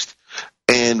Christ.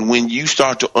 And when you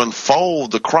start to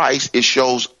unfold the Christ, it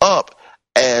shows up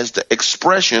as the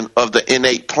expression of the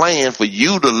innate plan for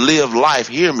you to live life.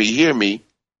 Hear me,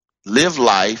 live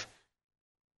life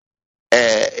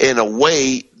in a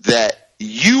way that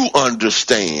you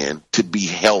understand to be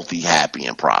healthy, happy,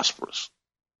 and prosperous.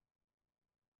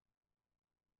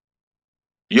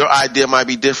 Your idea might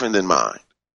be different than mine.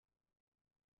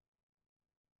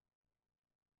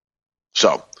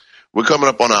 So we're coming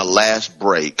up on our last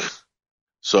break.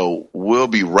 So we'll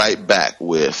be right back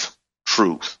with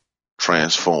Truth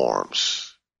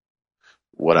Transforms,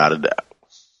 without a doubt.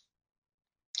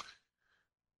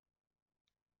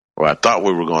 Well, I thought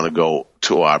we were going to go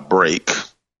to our break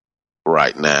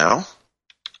right now,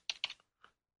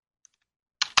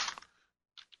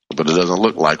 but it doesn't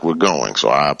look like we're going, so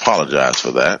I apologize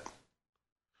for that.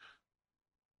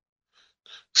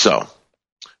 So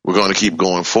we're going to keep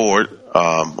going forward.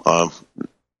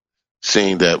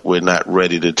 Seeing that we're not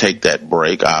ready to take that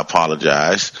break, I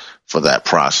apologize for that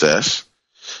process.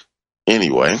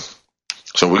 Anyway,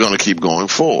 so we're going to keep going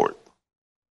forward.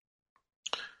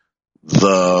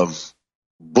 The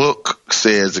book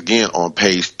says again on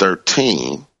page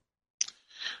 13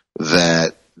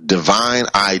 that divine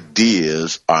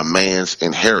ideas are man's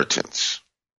inheritance.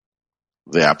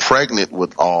 They are pregnant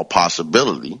with all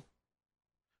possibility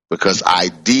because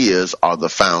ideas are the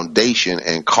foundation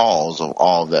and cause of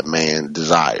all that man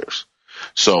desires.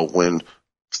 So when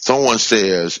someone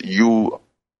says you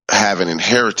have an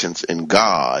inheritance in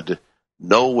God,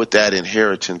 know what that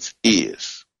inheritance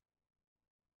is.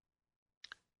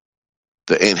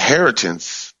 The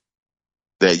inheritance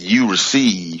that you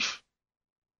receive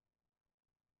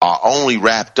are only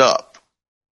wrapped up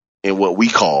in what we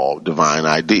call divine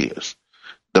ideas,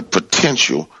 the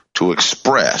potential to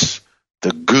express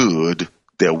the good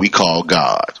that we call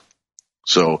God.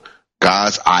 So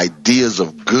God's ideas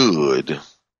of good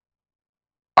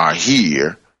are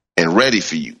here and ready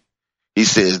for you. He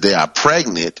says they are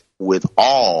pregnant with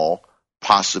all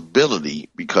possibility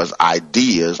because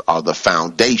ideas are the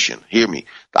foundation. Hear me.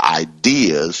 The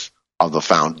ideas are the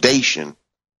foundation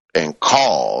and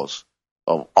cause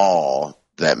of all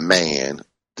that man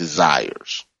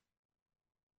desires.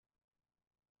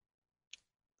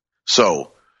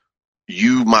 So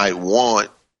you might want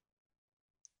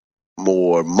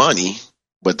more money,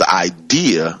 but the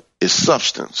idea is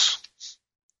substance.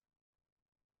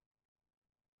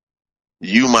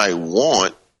 You might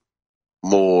want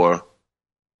more,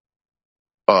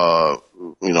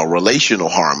 relational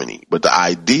harmony, but the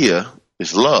idea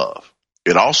is love.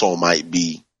 It also might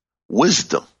be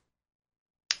wisdom.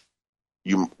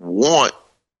 You want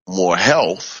more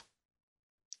health,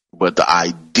 but the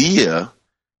idea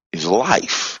is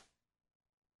life.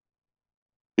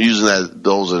 Using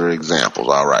those are examples.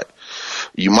 All right.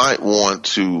 You might want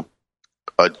to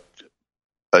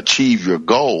achieve your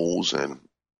goals and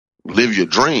live your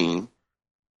dream.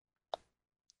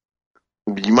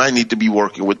 You might need to be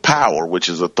working with power, which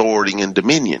is authority and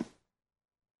dominion.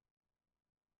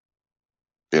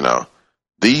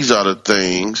 These are the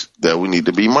things that we need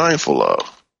to be mindful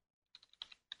of.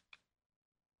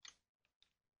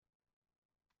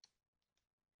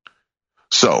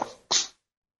 So,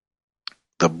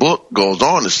 the book goes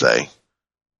on to say,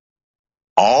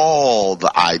 all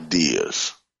the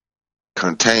ideas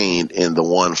contained in the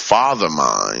one father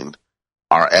mind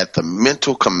are at the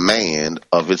mental command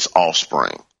of its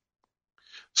offspring.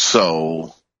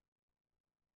 So,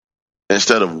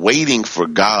 instead of waiting for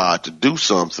God to do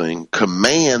something,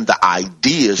 command the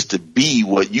ideas to be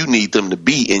what you need them to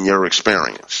be in your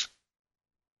experience.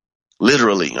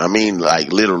 Literally,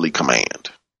 literally command.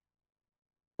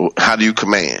 How do you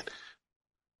command?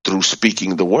 Through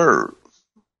speaking the word.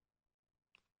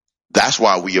 That's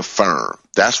why we affirm.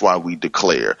 That's why we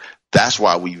declare. That's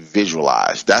why we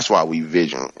visualize. That's why we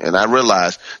vision. And I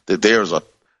realize that there's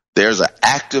an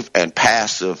active and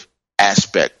passive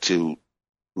aspect to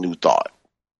New Thought.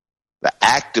 The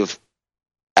active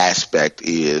aspect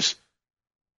is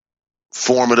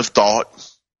formative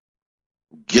thought,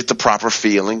 get the proper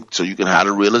feeling so you can have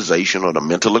the realization or the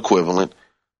mental equivalent,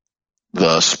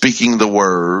 the speaking the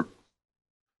word,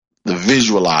 the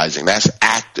visualizing. That's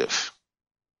active.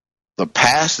 The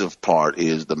passive part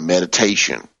is the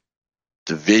meditation,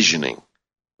 the visioning,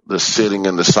 the sitting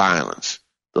in the silence,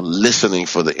 the listening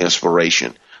for the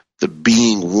inspiration, the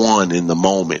being one in the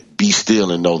moment. Be still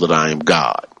and know that I am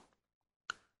God.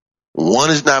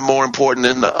 One is not more important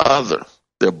than the other.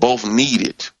 They're both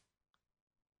needed.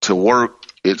 to work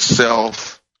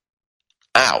itself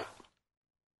out.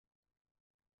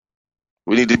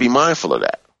 We need to be mindful of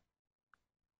that.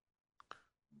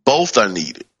 Both are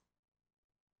needed.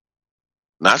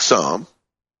 Not some.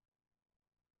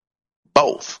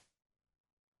 Both.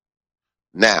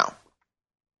 Now,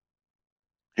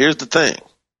 here's the thing.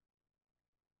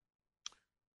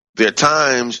 There are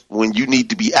times when you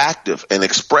need to be active and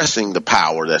expressing the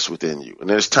power that's within you. And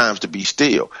there's times to be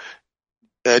still.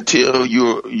 But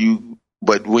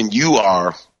when you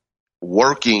are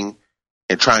working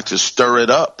and trying to stir it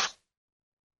up,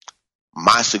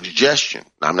 my suggestion,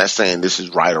 I'm not saying this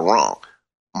is right or wrong.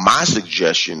 My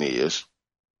suggestion is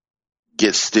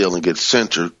get still and get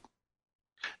centered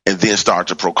and then start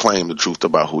to proclaim the truth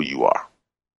about who you are.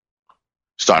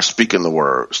 Start speaking the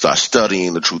word. Start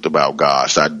studying the truth about God.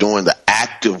 Start doing the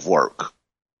active work,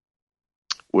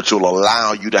 which will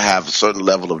allow you to have a certain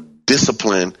level of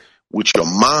discipline with your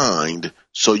mind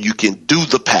so you can do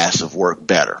the passive work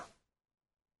better.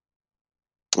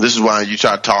 This is why you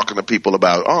start talking to people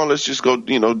about, let's just go,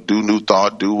 do new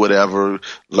thought, do whatever,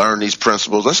 learn these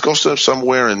principles. Let's go sit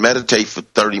somewhere and meditate for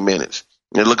 30 minutes.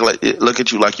 And look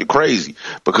at you like you're crazy,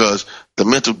 because the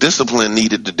mental discipline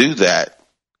needed to do that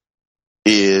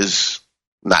is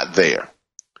not there.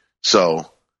 So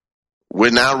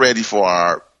we're now ready for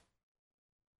our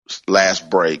last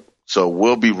break. So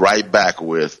we'll be right back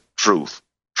with Truth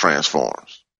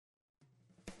Transforms.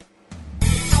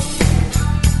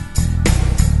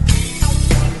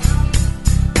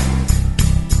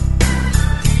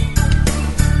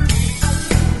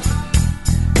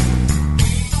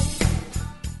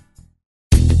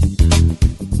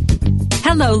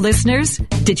 Hello, listeners.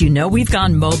 Did you know we've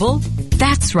gone mobile?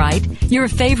 That's right. Your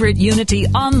favorite Unity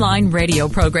online radio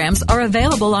programs are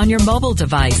available on your mobile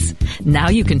device. Now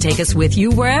you can take us with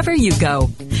you wherever you go.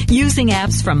 Using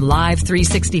apps from Live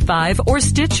 365 or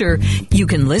Stitcher, you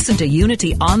can listen to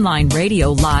Unity online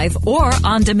radio live or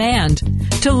on demand.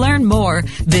 To learn more,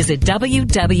 visit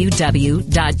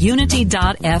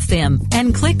www.unity.fm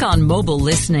and click on mobile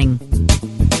listening.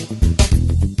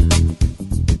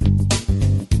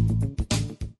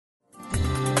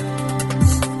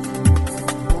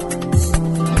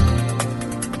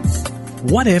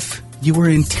 What if you were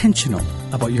intentional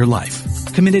about your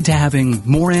life, committed to having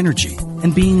more energy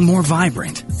and being more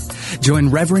vibrant? Join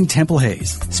Reverend Temple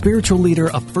Hayes, spiritual leader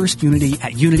of First Unity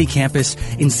at Unity Campus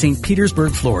in St.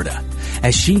 Petersburg, Florida,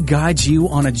 as she guides you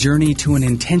on a journey to an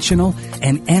intentional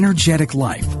and energetic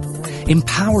life.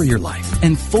 Empower your life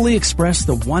and fully express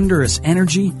the wondrous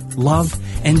energy, love,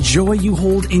 and joy you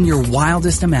hold in your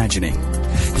wildest imagining.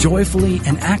 Joyfully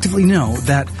and actively know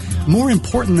that more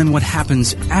important than what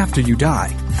happens after you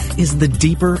die is the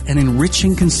deeper and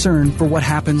enriching concern for what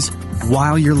happens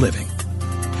while you're living.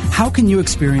 How can you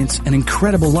experience an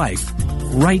incredible life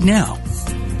right now?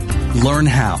 Learn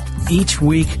how each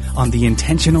week on The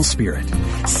Intentional Spirit,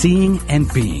 Seeing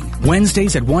and Being,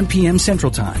 Wednesdays at 1 p.m.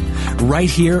 Central Time, right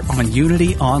here on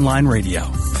Unity Online Radio,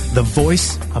 the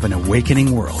voice of an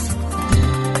awakening world.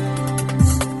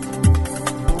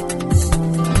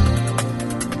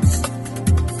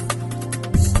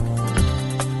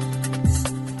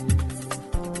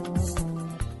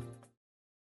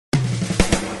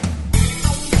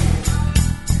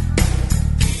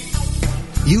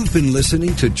 You've been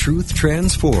listening to Truth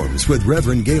Transforms with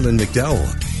Reverend Galen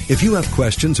McDowell. If you have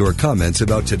questions or comments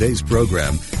about today's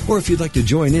program, or if you'd like to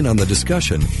join in on the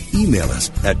discussion, email us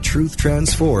at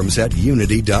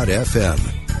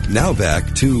truthtransforms@unity.fm. Now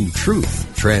back to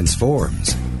Truth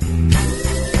Transforms.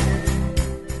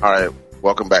 All right.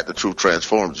 Welcome back to Truth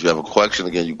Transforms. If you have a question,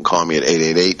 again, you can call me at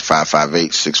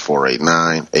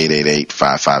 888-558-6489,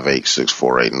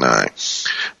 888-558-6489.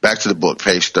 Back to the book,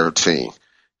 page 13.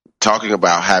 Talking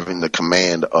about having the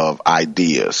command of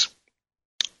ideas,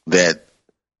 that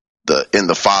in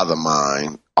the father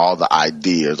mind, all the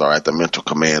ideas are at the mental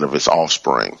command of its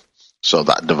offspring. So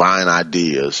the divine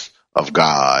ideas of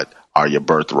God are your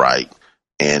birthright,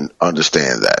 and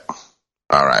understand that.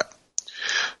 All right.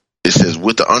 It says,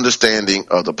 with the understanding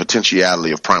of the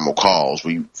potentiality of primal cause,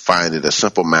 we find it a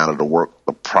simple matter to work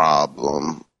the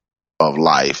problem of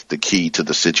life, the key to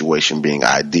the situation being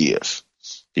ideas.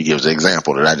 He gives the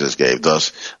example that I just gave.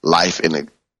 Thus, life in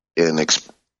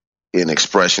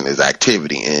expression is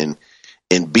activity, and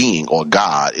in being or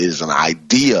God is an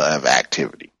idea of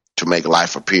activity. To make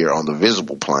life appear on the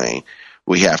visible plane,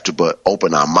 we have to but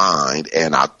open our mind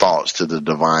and our thoughts to the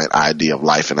divine idea of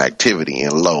life and activity,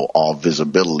 and lo, all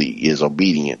visibility is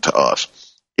obedient to us.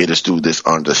 It is through this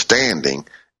understanding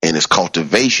and its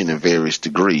cultivation in various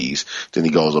degrees. Then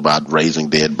he goes about raising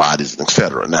dead bodies,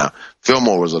 etc. Now,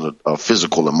 Fillmore was a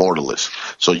physical immortalist,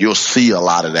 so you'll see a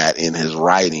lot of that in his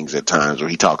writings at times where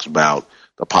he talks about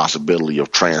the possibility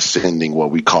of transcending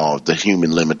what we call the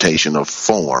human limitation of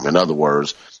form. In other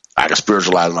words, I can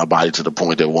spiritualize my body to the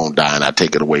point that it won't die, and I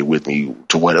take it away with me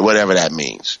to whatever that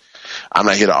means. I'm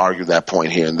not here to argue that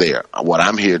point here and there. What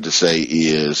I'm here to say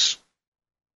is,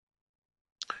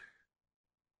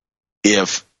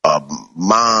 if a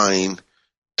mind,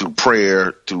 through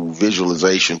prayer, through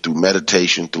visualization, through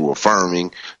meditation, through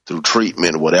affirming, through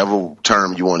treatment, whatever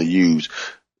term you want to use,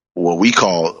 what we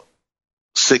call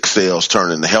sick cells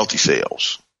turn into healthy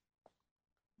cells,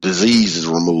 disease is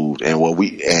removed, and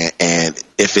and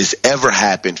if it's ever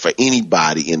happened for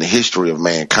anybody in the history of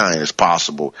mankind, it's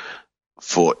possible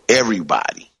for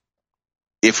everybody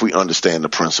if we understand the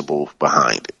principle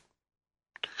behind it.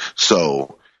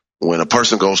 So when a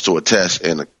person goes to a test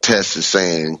and the test is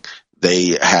saying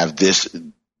they have this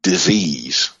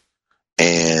disease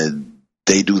and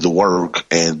they do the work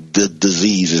and the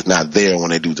disease is not there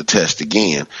when they do the test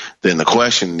again, then the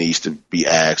question needs to be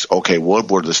asked, okay, what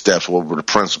were the steps? What were the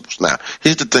principles? Now,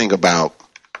 here's the thing about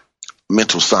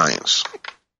mental science.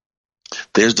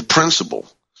 There's the principle,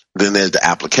 then there's the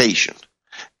application.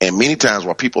 And many times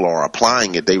while people are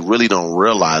applying it, they really don't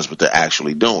realize what they're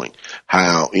actually doing.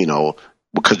 How,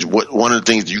 because one of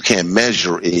the things you can't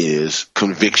measure is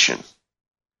conviction.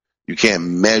 You can't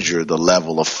measure the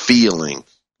level of feeling,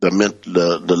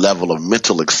 the level of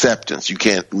mental acceptance. You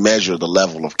can't measure the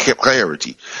level of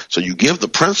clarity. So you give the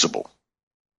principle,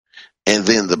 and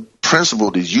then the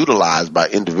principle is utilized by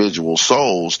individual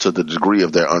souls to the degree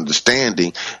of their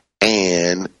understanding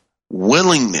and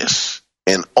willingness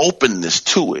and openness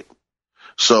to it.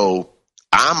 So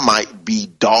I might be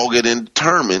dogged and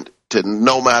determined to,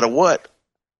 no matter what,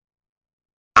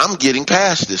 I'm getting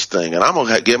past this thing, and I'm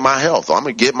going to get my health, or I'm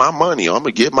going to get my money, or I'm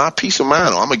going to get my peace of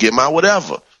mind, or I'm going to get my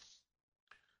whatever.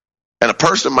 And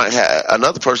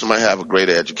another person might have a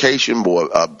greater education, more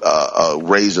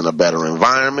raised in a better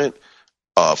environment,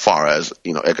 far as,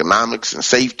 economics and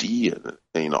safety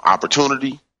and,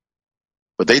 opportunity.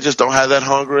 But they just don't have that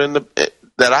hunger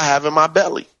that I have in my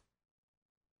belly.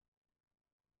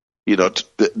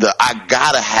 The I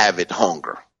gotta have it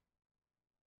hunger.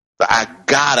 I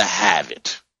gotta have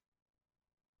it.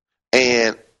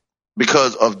 And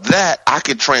because of that, I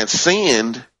could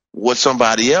transcend what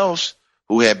somebody else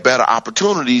who had better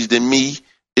opportunities than me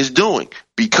is doing,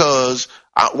 because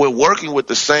we're working with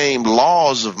the same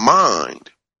laws of mind,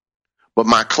 but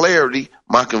my clarity,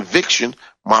 my conviction,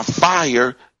 my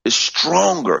fire is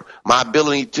stronger. My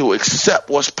ability to accept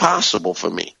what's possible for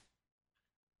me.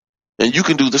 And you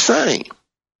can do the same,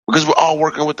 because we're all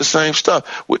working with the same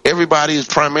stuff. Everybody is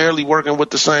primarily working with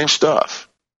the same stuff,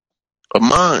 a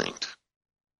mind.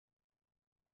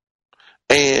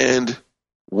 And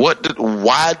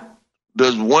why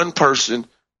does one person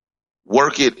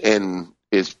work it and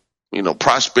it's,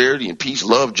 prosperity and peace,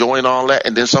 love, joy, and all that,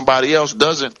 and then somebody else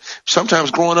doesn't?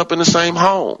 Sometimes growing up in the same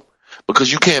home,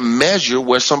 because you can't measure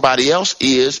where somebody else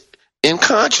is in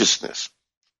consciousness.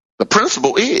 The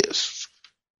principle is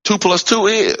 2 + 2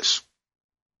 is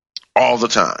all the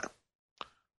time.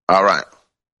 All right.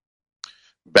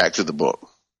 Back to the book.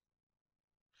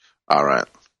 All right.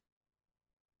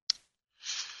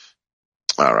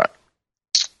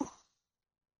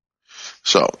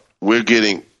 So we're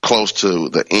getting close to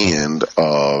the end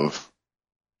of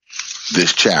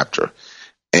this chapter,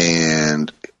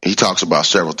 and he talks about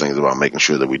several things about making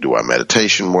sure that we do our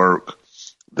meditation work,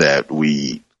 that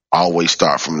we always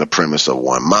start from the premise of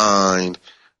one mind,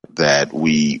 that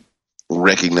we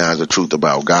recognize the truth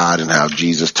about God and how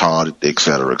Jesus taught it, et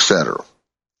cetera, et cetera.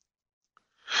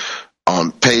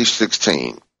 On page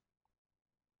 16,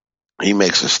 he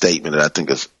makes a statement that I think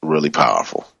is really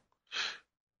powerful.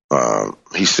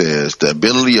 He says, the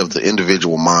ability of the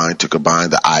individual mind to combine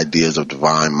the ideas of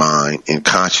divine mind in a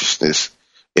consciousness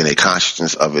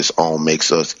of its own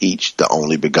makes us each the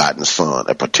only begotten son,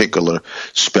 a particular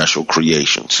special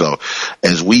creation. So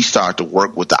as we start to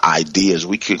work with the ideas,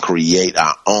 we can create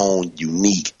our own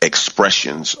unique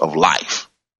expressions of life.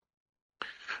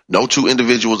 No two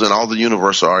individuals in all the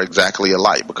universe are exactly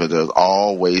alike, because there's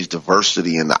always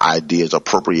diversity in the ideas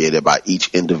appropriated by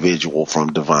each individual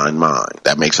from divine mind.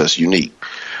 That makes us unique.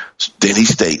 Then he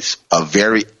states a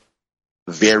very,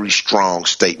 very strong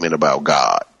statement about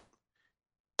God.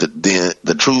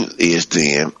 The truth is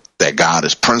then that God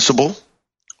is principle,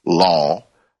 law,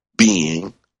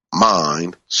 being,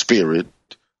 mind, spirit,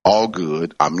 all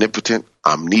good, omnipotent,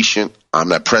 omniscient,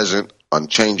 omnipresent,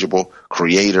 unchangeable,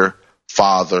 creator,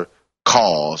 Father,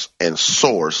 cause, and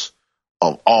source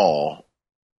of all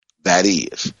that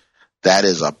is. That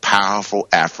is a powerful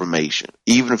affirmation.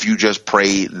 Even if you just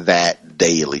pray that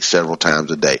daily, several times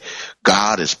a day.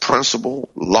 God is principle,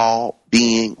 law,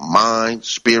 being, mind,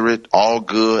 spirit, all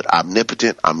good,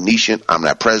 omnipotent, omniscient,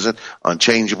 omnipresent,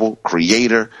 unchangeable,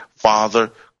 creator,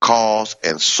 father, cause,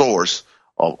 and source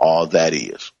of all that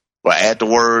is. Or add the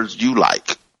words you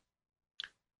like.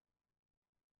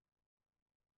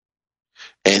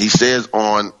 And he says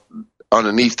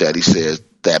underneath that, he says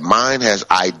that mind has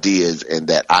ideas and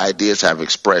that ideas have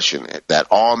expression, that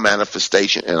all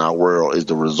manifestation in our world is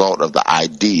the result of the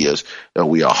ideas that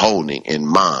we are holding in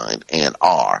mind and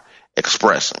are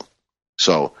expressing.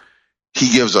 So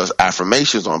he gives us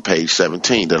affirmations on page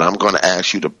 17 that I'm going to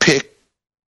ask you to pick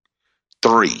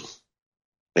 3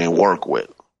 and work with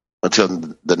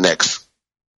until the next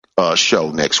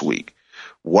show next week.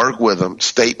 Work with them.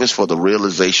 Statements for the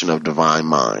realization of divine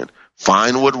mind.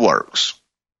 Find what works.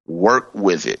 Work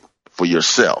with it for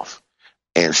yourself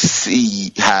and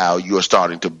see how you're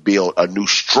starting to build a new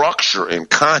structure in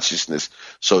consciousness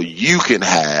so you can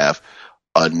have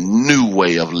a new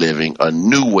way of living, a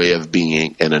new way of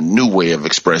being, and a new way of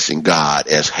expressing God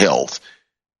as health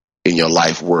in your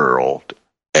life, world,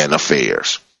 and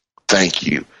affairs. Thank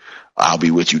you. I'll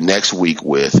be with you next week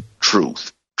with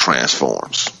Truth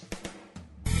Transforms.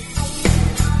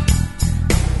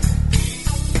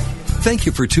 Thank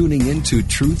you for tuning in to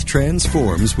Truth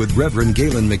Transforms with Reverend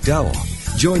Galen McDowell.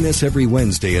 Join us every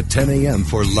Wednesday at 10 a.m.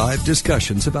 for live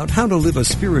discussions about how to live a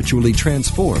spiritually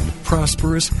transformed,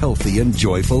 prosperous, healthy, and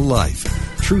joyful life.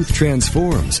 Truth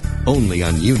Transforms, only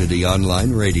on Unity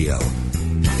Online Radio.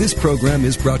 This program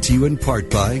is brought to you in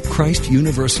part by Christ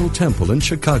Universal Temple in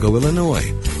Chicago,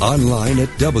 Illinois. Online at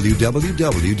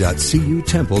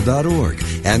www.cutemple.org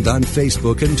and on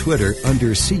Facebook and Twitter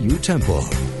under CU Temple.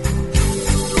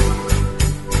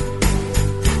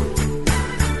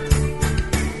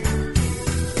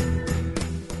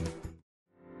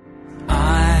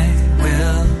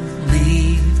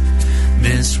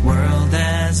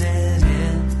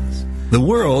 The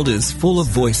world is full of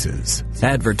voices,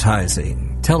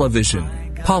 advertising,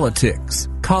 television, politics,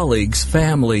 colleagues,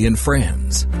 family, and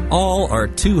friends. All are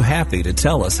too happy to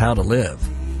tell us how to live.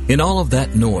 In all of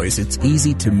that noise, it's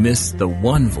easy to miss the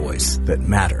one voice that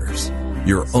matters,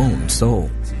 your own soul.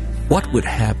 What would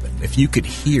happen if you could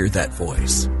hear that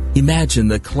voice? Imagine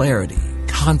the clarity,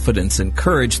 confidence, and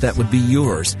courage that would be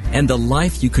yours and the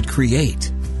life you could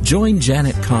create. Join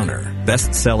Janet Connor,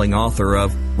 best-selling author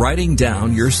of Writing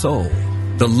Down Your Soul,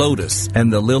 The Lotus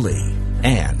and the Lily,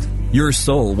 and Your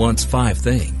Soul Wants 5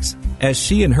 Things, as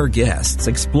she and her guests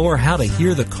explore how to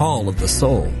hear the call of the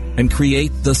soul and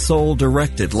create the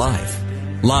soul-directed life.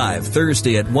 Live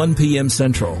Thursday at 1 p.m.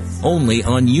 Central, only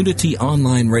on Unity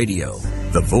Online Radio,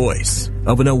 the voice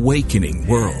of an awakening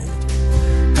world.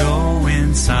 Go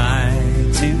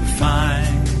inside to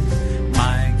find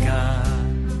my God.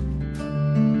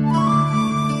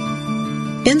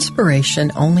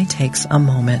 Inspiration only takes a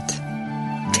moment.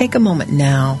 Take a moment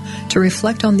now to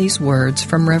reflect on these words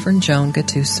from Reverend Joan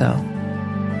Gattuso.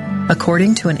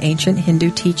 According to an ancient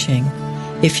Hindu teaching,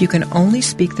 if you can only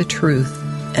speak the truth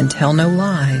and tell no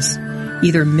lies,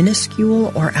 either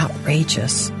minuscule or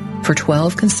outrageous, for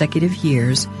 12 consecutive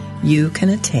years, you can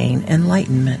attain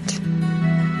enlightenment.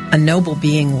 A noble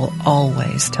being will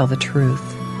always tell the truth.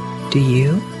 Do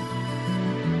you?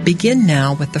 Begin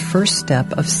now with the first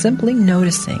step of simply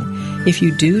noticing if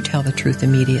you do tell the truth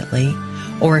immediately,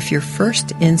 or if your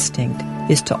first instinct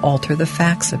is to alter the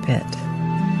facts a bit.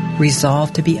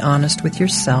 Resolve to be honest with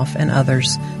yourself and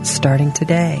others starting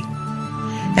today.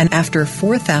 And after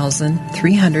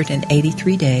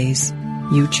 4,383 days,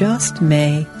 you just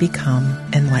may become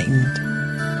enlightened.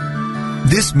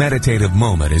 This meditative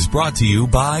moment is brought to you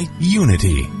by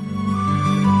Unity.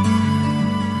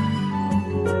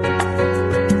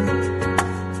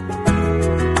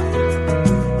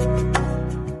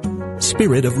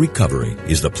 Spirit of Recovery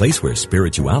is the place where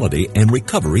spirituality and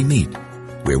recovery meet,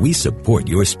 where we support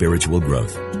your spiritual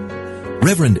growth.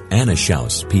 Reverend Anna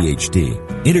Schaus, Ph.D.,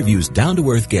 interviews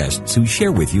down-to-earth guests who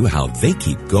share with you how they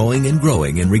keep going and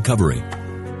growing in recovery.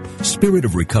 Spirit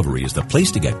of Recovery is the place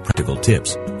to get practical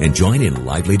tips and join in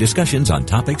lively discussions on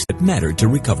topics that matter to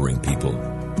recovering people.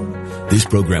 This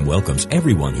program welcomes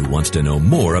everyone who wants to know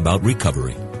more about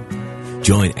recovery.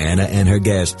 Join Anna and her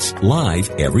guests live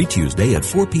every Tuesday at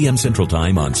 4 p.m. Central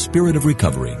Time on Spirit of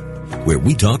Recovery, where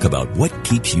we talk about what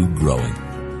keeps you growing.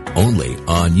 Only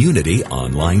on Unity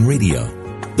Online Radio,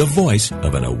 the voice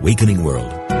of an awakening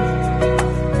world.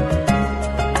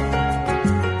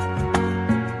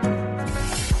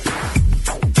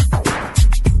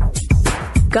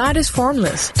 God is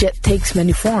formless, yet takes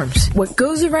many forms. What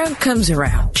goes around comes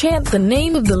around. Chant the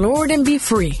name of the Lord and be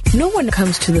free. No one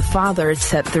comes to the Father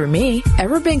except through me.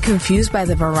 Ever been confused by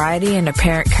the variety and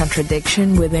apparent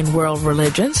contradiction within world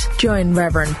religions? Join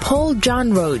Reverend Paul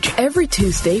John Roach every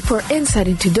Tuesday for insight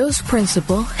into those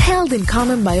principles held in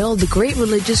common by all the great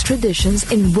religious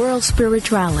traditions in world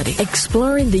spirituality,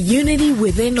 exploring the unity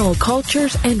within all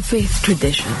cultures and faith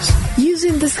traditions.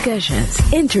 Using discussions,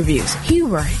 interviews,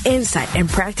 humor, insight, and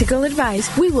practical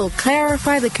advice, we will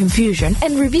clarify the confusion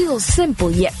and reveal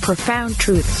simple yet profound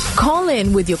truths. Call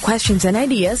in with your questions and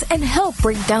ideas and help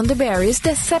break down the barriers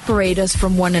that separate us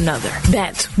from one another.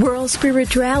 That's World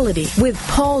Spirituality with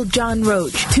Paul John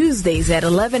Roach, Tuesdays at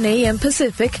 11 a.m.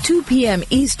 Pacific, 2 p.m.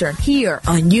 Eastern, here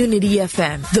on Unity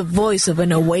FM, the voice of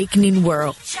an awakening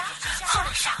world.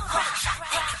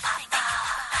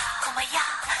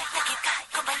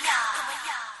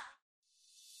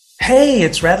 Hey,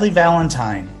 it's Radley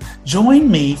Valentine. Join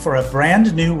me for a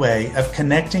brand new way of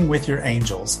connecting with your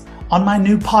angels on my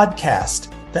new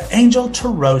podcast, The Angel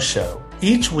Tarot Show.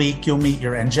 Each week, you'll meet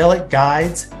your angelic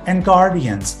guides and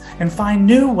guardians and find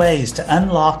new ways to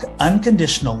unlock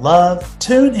unconditional love,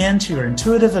 tune into your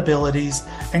intuitive abilities,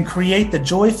 and create the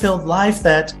joy-filled life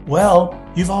that, well,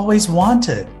 you've always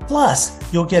wanted. Plus,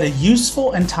 you'll get a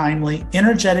useful and timely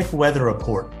energetic weather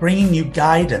report, bringing you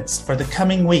guidance for the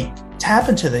coming week. Tap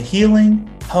into the healing,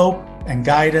 hope, and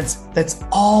guidance that's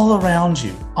all around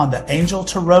you on the Angel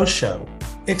Tarot Show,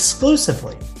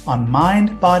 exclusively on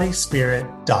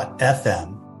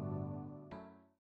mindbodyspirit.fm.